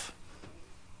himself.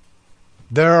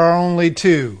 There are only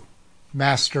two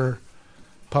master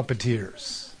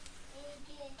puppeteers.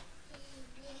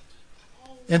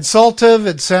 Insultive,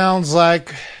 it sounds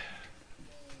like,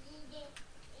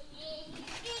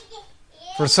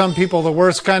 for some people, the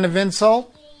worst kind of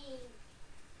insult.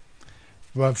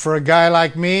 But for a guy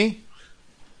like me,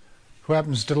 who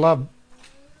happens to love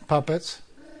puppets,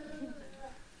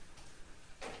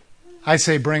 I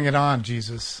say, bring it on,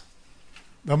 Jesus.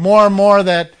 The more and more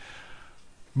that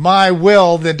my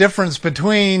will, the difference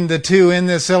between the two in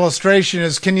this illustration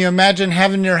is, can you imagine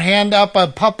having your hand up a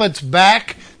puppet's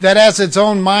back that has its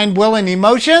own mind, will, and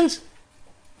emotions?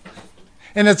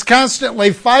 And it's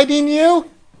constantly fighting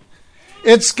you?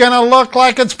 It's going to look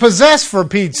like it's possessed, for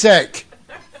Pete's sake.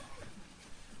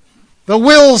 The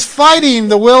will's fighting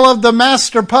the will of the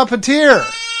master puppeteer.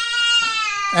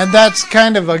 And that's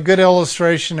kind of a good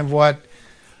illustration of what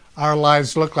our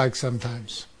lives look like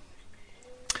sometimes.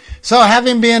 So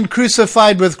having been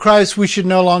crucified with Christ, we should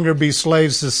no longer be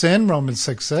slaves to sin, Romans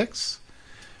 6:6.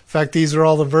 In fact, these are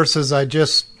all the verses I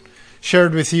just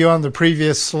shared with you on the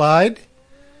previous slide.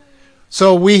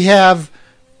 So we have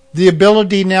the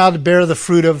ability now to bear the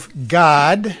fruit of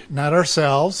God, not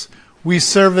ourselves. We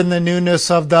serve in the newness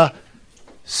of the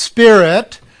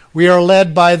Spirit. We are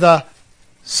led by the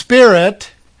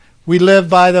Spirit. We live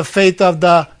by the faith of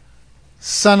the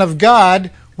Son of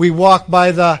God. We walk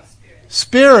by the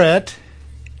Spirit.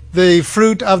 The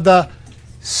fruit of the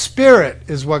Spirit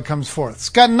is what comes forth. It's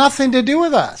got nothing to do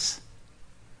with us.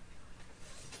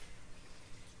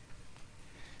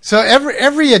 So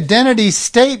every identity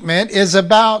statement is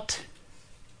about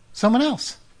someone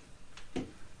else.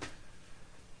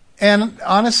 And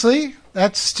honestly,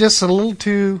 that's just a little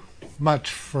too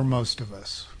much for most of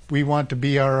us. We want to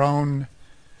be our own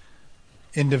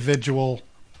individual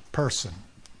person.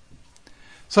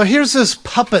 So here's this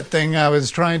puppet thing I was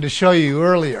trying to show you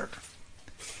earlier.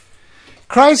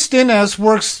 Christ in us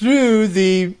works through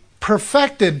the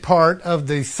perfected part of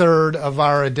the third of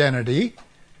our identity,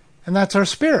 and that's our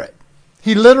spirit.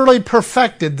 He literally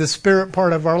perfected the spirit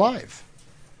part of our life.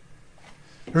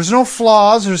 There's no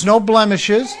flaws, there's no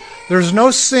blemishes, there's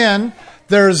no sin,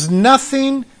 there's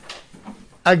nothing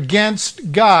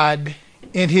against God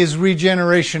in His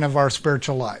regeneration of our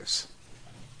spiritual lives.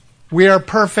 We are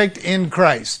perfect in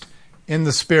Christ, in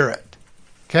the Spirit.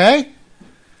 Okay?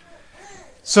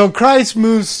 So Christ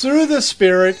moves through the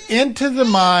Spirit into the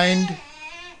mind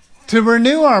to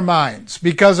renew our minds,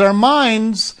 because our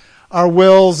minds, our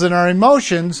wills, and our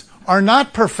emotions are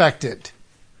not perfected.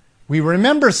 We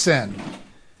remember sin.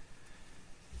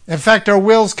 In fact, our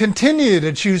wills continue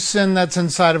to choose sin that's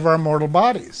inside of our mortal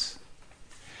bodies.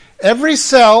 Every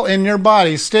cell in your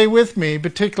body, stay with me,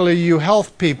 particularly you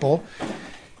health people,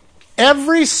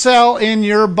 every cell in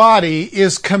your body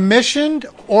is commissioned,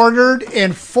 ordered,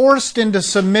 and forced into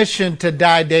submission to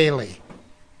die daily.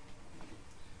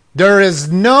 There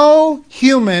is no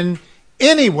human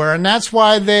anywhere, and that's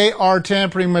why they are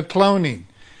tampering with cloning.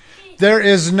 There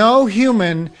is no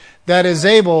human that is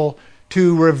able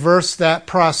to reverse that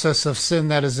process of sin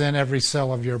that is in every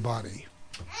cell of your body.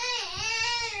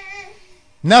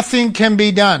 Nothing can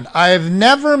be done. I have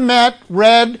never met,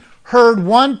 read, heard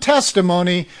one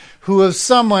testimony who is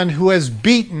someone who has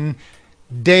beaten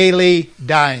daily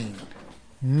dying.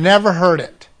 Never heard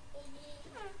it.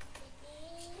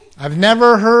 I've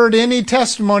never heard any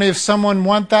testimony of someone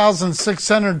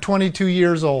 1,622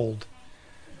 years old,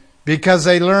 because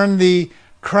they learned the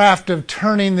craft of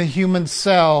turning the human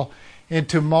cell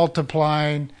into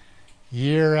multiplying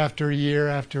year after year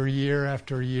after year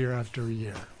after year after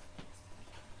year.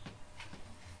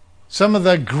 Some of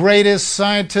the greatest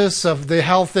scientists of the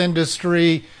health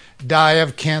industry die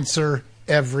of cancer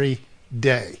every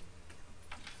day.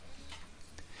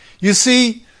 You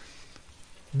see,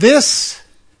 This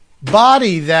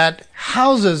body that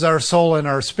houses our soul and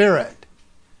our spirit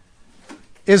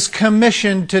is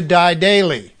commissioned to die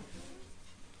daily.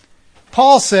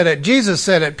 Paul said it, Jesus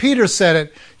said it, Peter said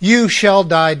it, you shall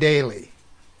die daily.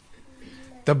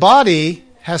 The body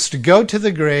has to go to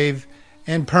the grave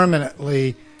and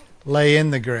permanently lay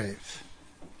in the grave.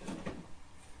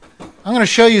 I'm going to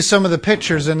show you some of the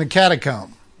pictures in the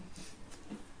catacomb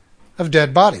of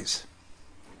dead bodies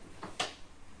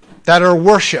that are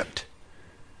worshipped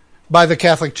by the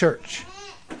Catholic Church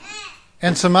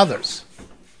and some others.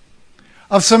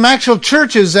 Of some actual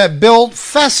churches that built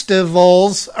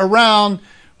festivals around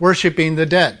worshiping the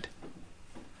dead.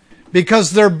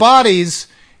 Because their bodies,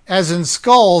 as in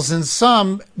skulls, and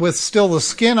some with still the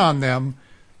skin on them,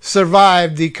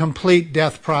 survived the complete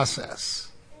death process.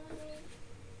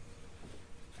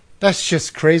 That's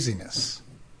just craziness.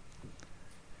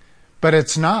 But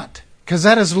it's not. Because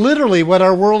that is literally what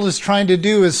our world is trying to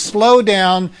do, is slow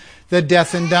down the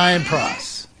death and dying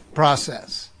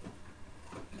process.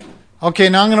 Okay,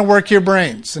 now I'm going to work your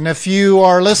brains. And if you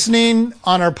are listening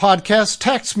on our podcast,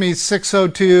 text me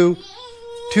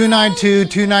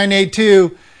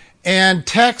 602-292-2982 and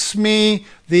text me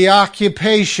the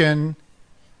occupation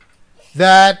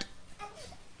that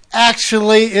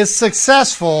actually is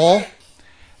successful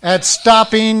at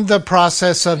stopping the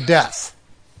process of death.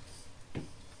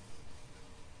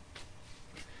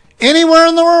 Anywhere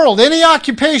in the world, any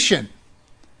occupation.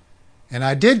 And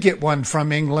I did get one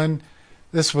from England.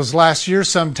 This was last year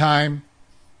sometime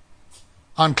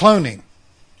on cloning.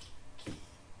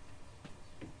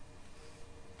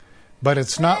 But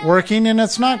it's not working and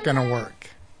it's not going to work.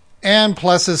 And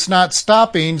plus it's not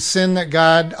stopping sin that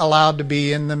God allowed to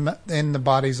be in the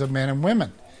bodies of men and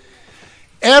women.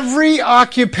 Every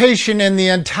occupation in the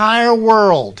entire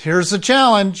world, here's the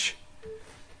challenge.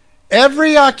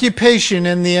 Every occupation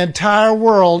in the entire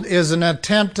world is an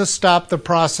attempt to stop the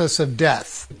process of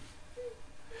death.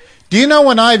 Do you know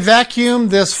when I vacuumed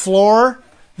this floor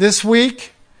this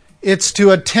week, it's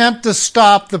to attempt to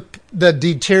stop the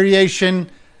deterioration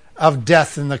of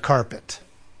death in the carpet.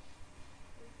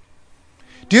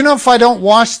 Do you know if I don't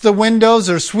wash the windows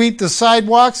or sweep the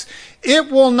sidewalks,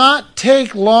 it will not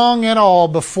take long at all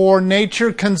before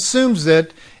nature consumes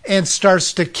it and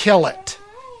starts to kill it.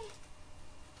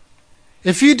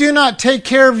 If you do not take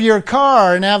care of your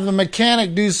car and have the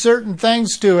mechanic do certain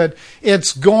things to it,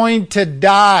 it's going to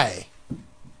die.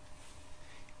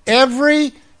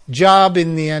 Every job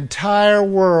in the entire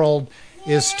world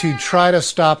is to try to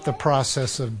stop the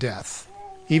process of death.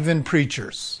 Even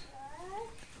preachers,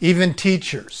 even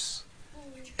teachers,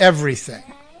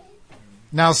 everything.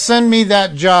 Now send me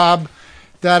that job,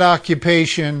 that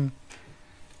occupation,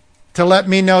 to let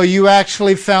me know you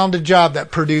actually found a job that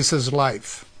produces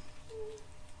life.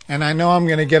 And I know I'm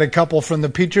going to get a couple from the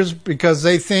preachers because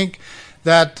they think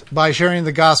that by sharing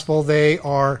the gospel they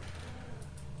are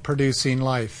producing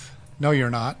life. No, you're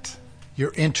not.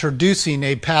 You're introducing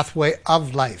a pathway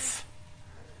of life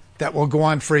that will go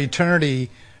on for eternity,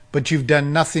 but you've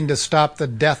done nothing to stop the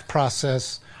death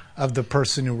process of the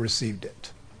person who received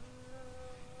it.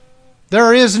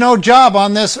 There is no job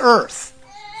on this earth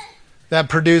that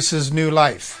produces new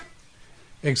life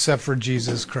except for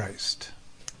Jesus Christ.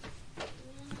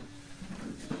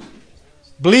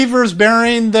 Believers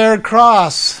bearing their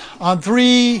cross. On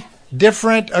 3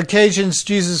 different occasions,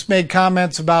 Jesus made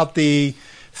comments about the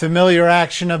familiar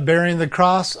action of bearing the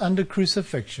cross under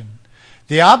crucifixion.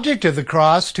 The object of the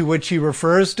cross to which he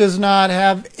refers does not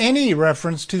have any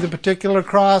reference to the particular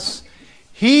cross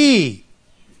he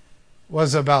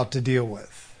was about to deal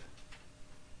with.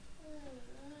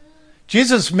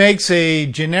 Jesus makes a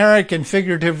generic and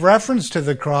figurative reference to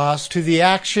the cross, to the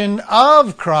action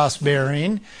of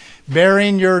cross-bearing,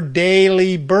 bearing your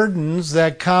daily burdens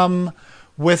that come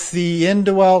with the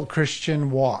indwelt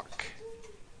Christian walk.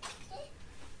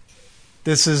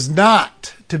 This is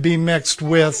not to be mixed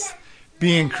with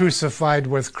being crucified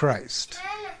with Christ.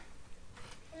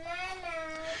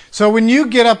 So when you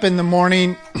get up in the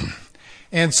morning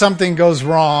and something goes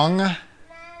wrong,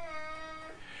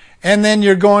 and then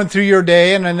you're going through your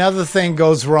day and another thing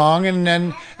goes wrong, and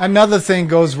then another thing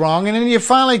goes wrong, and then you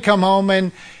finally come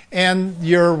home and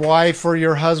your wife or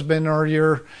your husband or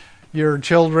your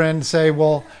children say,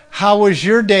 well, how was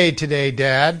your day today,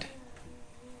 Dad?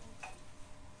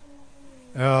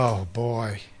 Oh,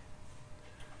 boy.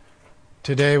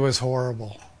 Today was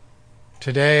horrible.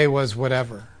 Today was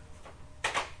whatever.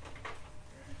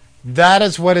 That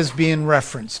is what is being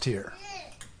referenced here.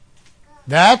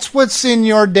 That's what's in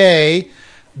your day.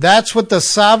 That's what the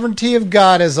sovereignty of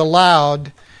God has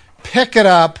allowed. Pick it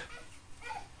up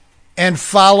and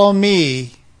follow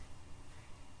me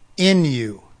in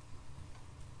you.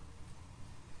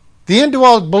 The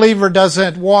indwelt believer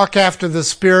doesn't walk after the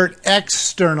Spirit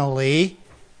externally.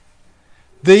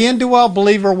 The indwelt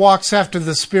believer walks after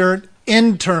the Spirit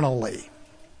internally,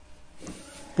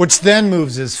 which then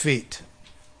moves his feet.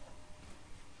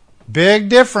 Big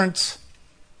difference.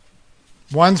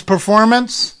 One's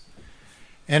performance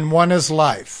and one is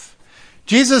life.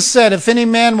 Jesus said, if any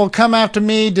man will come after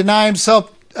me, deny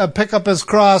himself, pick up his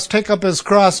cross, take up his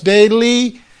cross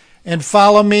daily, and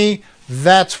follow me.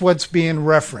 That's what's being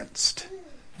referenced.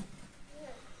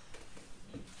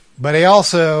 But he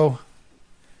also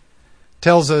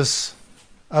tells us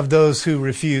of those who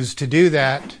refuse to do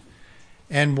that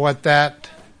and what that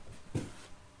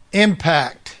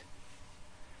impact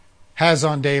has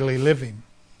on daily living,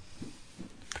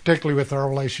 particularly with our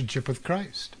relationship with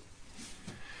Christ.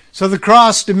 So the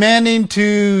cross demanding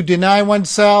to deny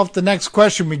oneself. The next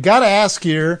question we got to ask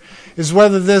here is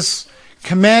whether this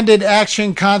commanded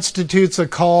action constitutes a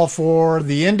call for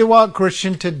the indwelt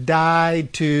Christian to die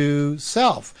to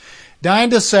self. Dying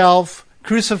to self,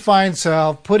 crucifying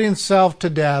self, putting self to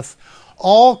death,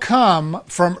 all come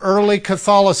from early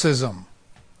Catholicism.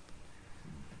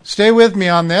 Stay with me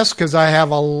on this because I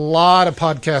have a lot of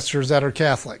podcasters that are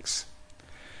Catholics.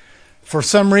 For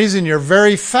some reason, you're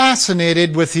very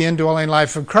fascinated with the indwelling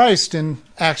life of Christ, and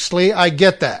actually, I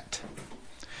get that.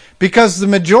 Because the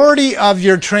majority of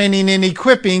your training and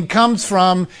equipping comes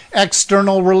from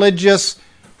external religious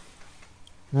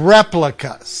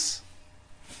replicas.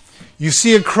 You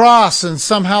see a cross and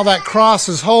somehow that cross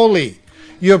is holy.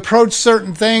 You approach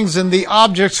certain things and the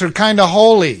objects are kind of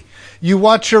holy. You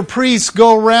watch your priests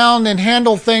go around and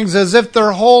handle things as if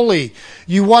they're holy.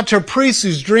 You watch a priest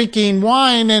who's drinking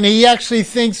wine and he actually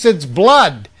thinks it's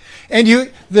blood.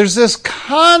 And there's this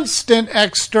constant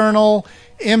external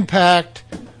impact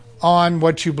on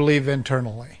what you believe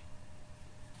internally.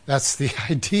 That's the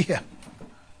idea.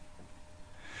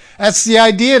 That's the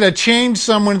idea. To change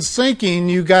someone's thinking,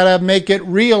 you got to make it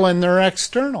real in their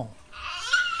external.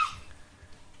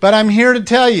 But I'm here to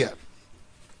tell you,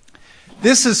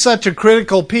 this is such a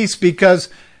critical piece because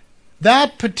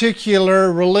that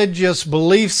particular religious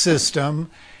belief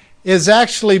system is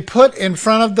actually put in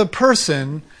front of the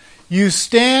person. You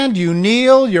stand, you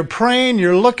kneel, you're praying,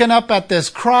 you're looking up at this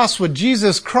cross with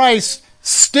Jesus Christ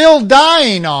still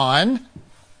dying on,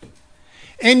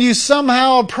 and you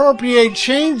somehow appropriate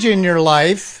change in your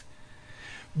life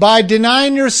by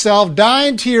denying yourself,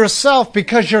 dying to yourself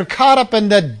because you're caught up in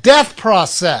the death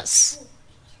process.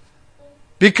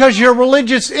 Because your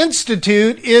religious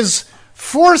institute is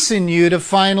forcing you to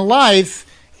find life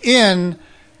in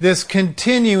this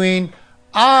continuing,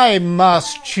 I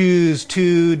must choose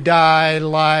to die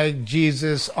like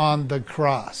Jesus on the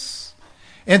cross.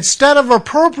 Instead of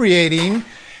appropriating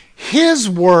his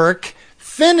work,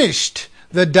 finished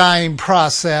the dying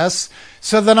process,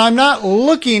 so that I'm not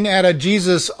looking at a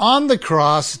Jesus on the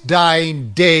cross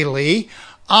dying daily.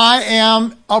 I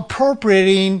am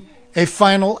appropriating a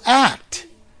final act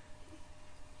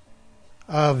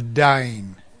of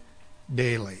dying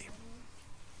daily.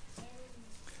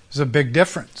 There's a big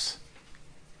difference.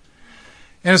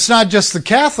 And it's not just the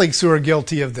Catholics who are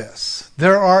guilty of this.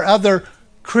 There are other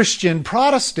Christian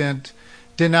Protestant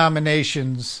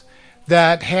denominations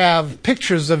that have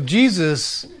pictures of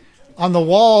Jesus on the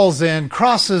walls and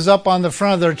crosses up on the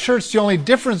front of their church. The only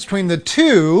difference between the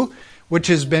two, which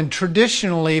has been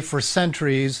traditionally for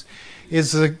centuries,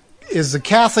 is the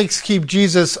Catholics keep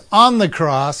Jesus on the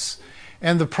cross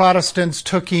and the Protestants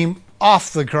took him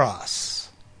off the cross.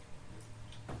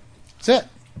 That's it.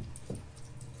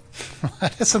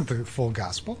 That isn't the full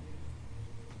gospel.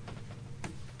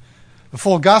 The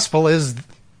full gospel is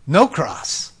no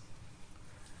cross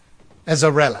as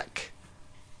a relic.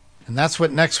 And that's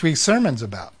what next week's sermon's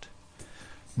about.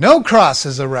 No cross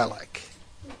as a relic.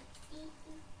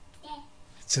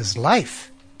 It's his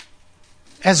life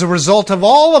as a result of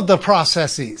all of the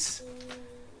processes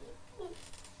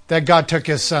that God took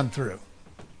his son through.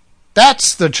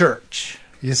 That's the church,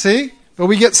 you see? But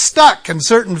we get stuck in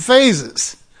certain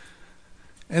phases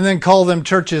and then call them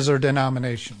churches or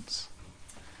denominations.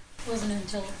 It wasn't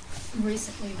until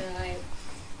recently that I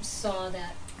saw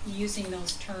that using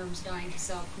those terms, dying to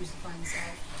self, crucifying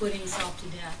self, putting self to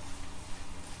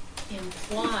death,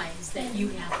 implies that you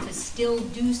have to still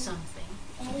do something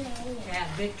to have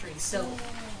victory. So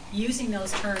using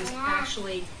those terms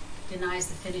actually denies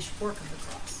the finished work of the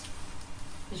cross,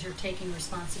 because you're taking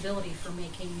responsibility for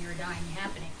making your dying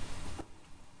happening.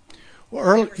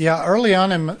 Well, early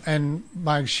on in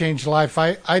my exchange life,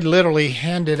 I literally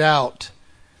handed out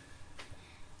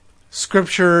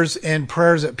scriptures and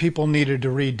prayers that people needed to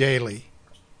read daily.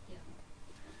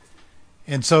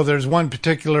 And so there's one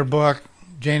particular book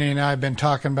Janie and I have been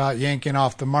talking about yanking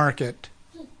off the market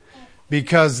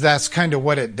because that's kind of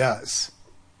what it does.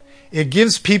 It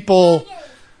gives people,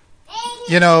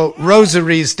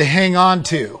 rosaries to hang on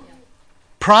to.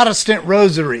 Protestant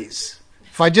rosaries.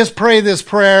 If I just pray this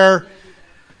prayer,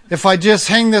 if I just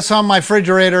hang this on my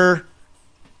refrigerator,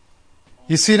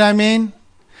 you see what I mean?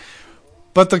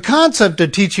 But the concept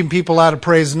of teaching people how to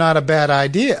pray is not a bad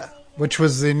idea, which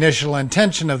was the initial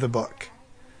intention of the book.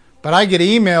 But I get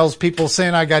emails, people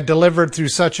saying I got delivered through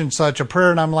such and such a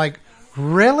prayer, and I'm like,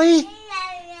 really?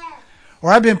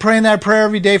 Or I've been praying that prayer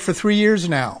every day for 3 years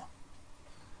now.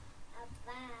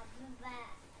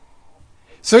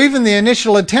 So even the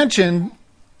initial intention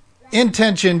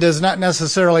does not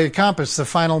necessarily accomplish the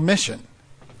final mission.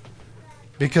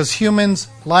 Because humans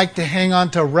like to hang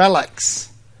on to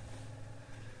relics.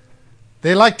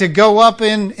 They like to go up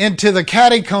into the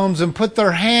catacombs and put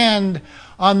their hand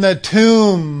on the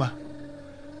tomb,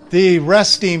 the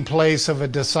resting place of a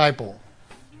disciple.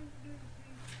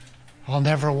 I'll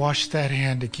never wash that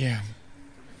hand again.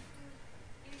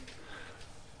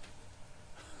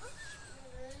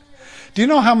 Do you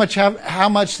know how much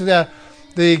the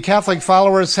Catholic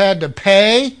followers had to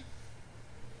pay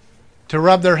to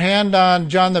rub their hand on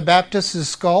John the Baptist's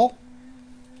skull?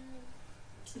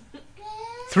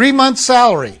 3 months'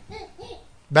 salary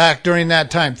back during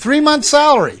that time. 3 months'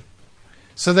 salary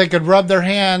so they could rub their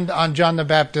hand on John the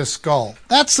Baptist's skull.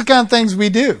 That's the kind of things we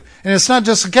do. And it's not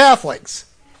just the Catholics.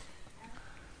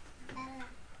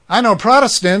 I know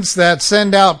Protestants that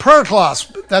send out prayer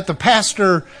cloths that the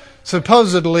pastor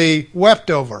supposedly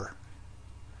wept over.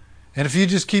 And if you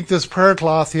just keep this prayer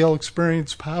cloth, you'll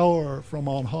experience power from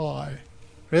on high.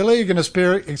 Really? You're going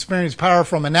to experience power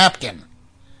from a napkin.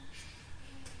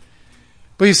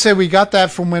 But you say we got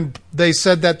that from when they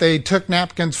said that they took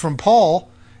napkins from Paul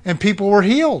and people were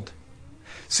healed.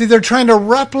 See, they're trying to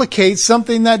replicate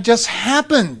something that just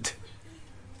happened.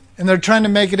 And they're trying to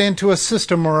make it into a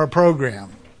system or a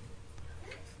program.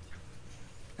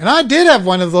 And I did have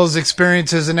one of those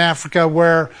experiences in Africa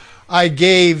where I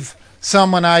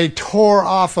tore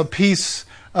off a piece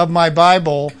of my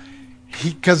Bible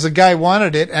because the guy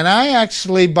wanted it. And I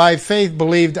actually, by faith,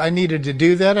 believed I needed to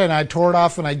do that. And I tore it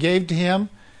off and I gave to him.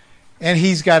 And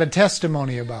he's got a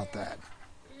testimony about that.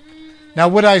 Now,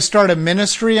 would I start a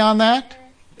ministry on that?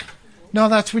 No,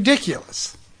 that's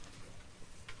ridiculous.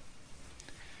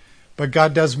 But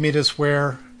God does meet us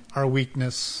where our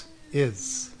weakness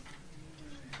is.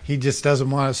 He just doesn't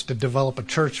want us to develop a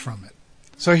church from it.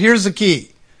 So here's the key.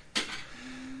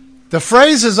 The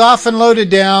phrase is often loaded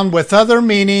down with other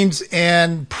meanings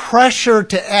and pressure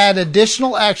to add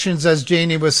additional actions, as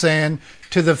Janie was saying,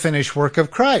 to the finished work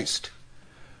of Christ.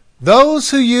 Those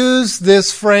who use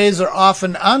this phrase are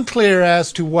often unclear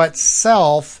as to what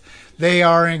self they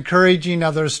are encouraging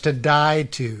others to die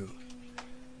to.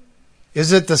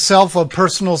 Is it the self of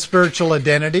personal spiritual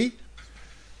identity?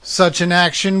 Such an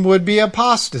action would be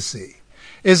apostasy.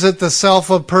 Is it the self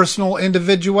of personal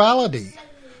individuality?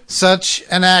 Such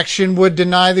an action would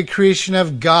deny the creation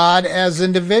of God as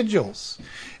individuals.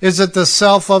 Is it the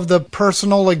self of the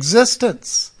personal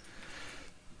existence?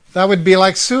 That would be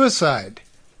like suicide.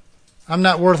 I'm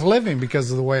not worth living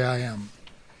because of the way I am.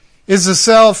 Is the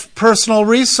self personal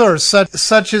resource,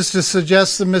 such as to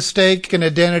suggest the mistaken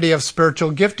identity of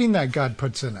spiritual gifting that God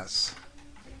puts in us?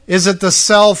 Is it the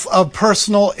self of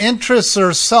personal interests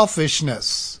or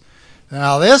selfishness?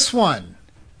 Now this one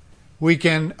we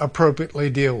can appropriately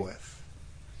deal with.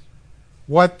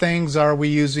 What things are we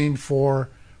using for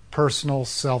personal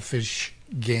selfish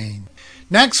gain?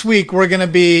 Next week we're going to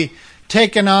be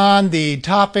taking on the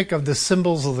topic of the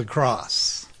symbols of the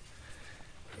cross.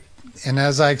 And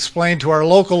as I explained to our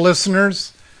local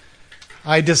listeners,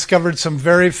 I discovered some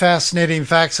very fascinating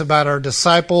facts about our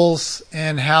disciples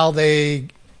and how they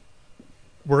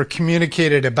were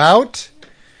communicated about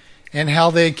and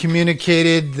how they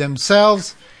communicated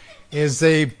themselves is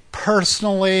they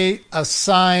personally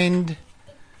assigned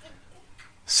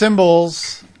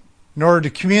symbols in order to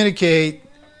communicate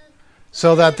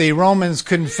so that the Romans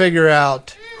couldn't figure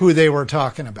out who they were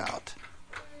talking about.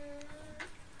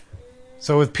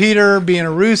 So with Peter being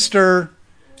a rooster,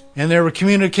 and they were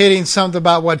communicating something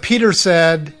about what Peter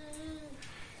said,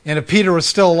 and if Peter was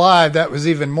still alive, that was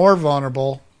even more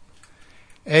vulnerable.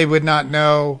 They would not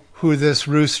know who this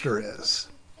rooster is.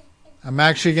 I'm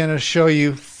actually going to show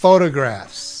you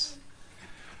photographs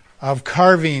of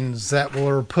carvings that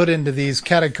were put into these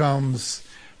catacombs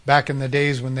back in the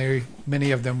days when many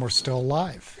of them were still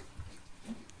alive.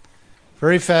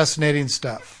 Very fascinating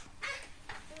stuff.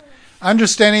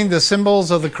 Understanding the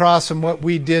symbols of the cross and what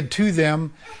we did to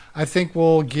them, I think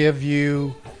will give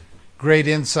you great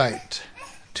insight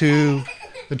to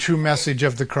the true message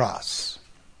of the cross.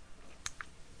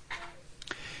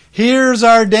 Here's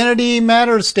our Identity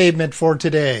Matters statement for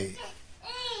today.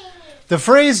 The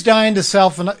phrase dying to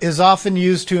self is often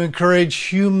used to encourage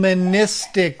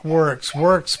humanistic works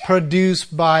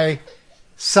produced by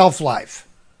self-life,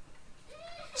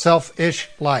 selfish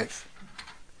life,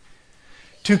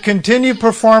 to continue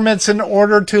performance in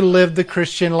order to live the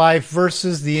Christian life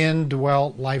versus the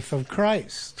indwelt life of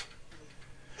Christ.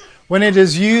 When it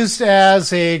is used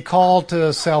as a call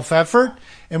to self-effort,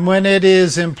 and when it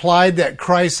is implied that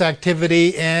Christ's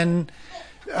activity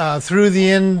through the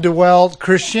indwelt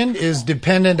Christian is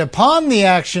dependent upon the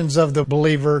actions of the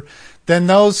believer, then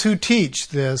those who teach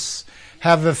this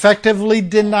have effectively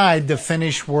denied the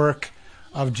finished work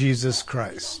of Jesus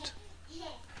Christ.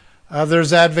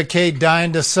 Others advocate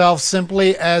dying to self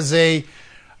simply as a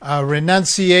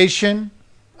renunciation,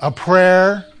 a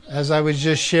prayer, as I was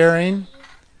just sharing,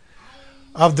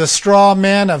 of the straw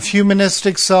man of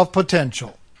humanistic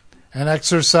self-potential, an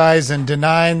exercise in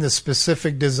denying the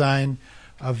specific design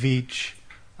of each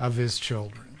of his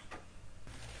children.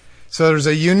 So there's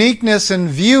a uniqueness in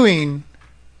viewing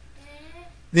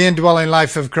the indwelling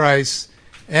life of Christ,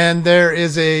 and there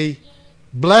is a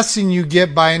blessing you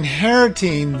get by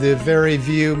inheriting the very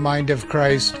mind of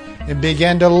Christ and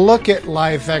begin to look at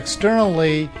life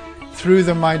externally through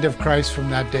the mind of Christ from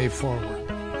that day forward.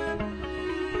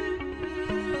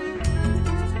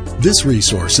 This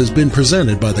resource has been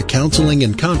presented by the Counseling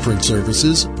and Conference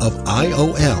Services of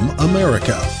IOM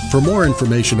America. For more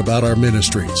information about our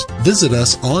ministries, visit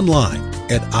us online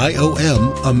at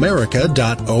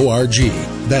IOMAmerica.org.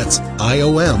 That's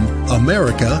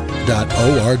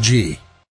IOMAmerica.org.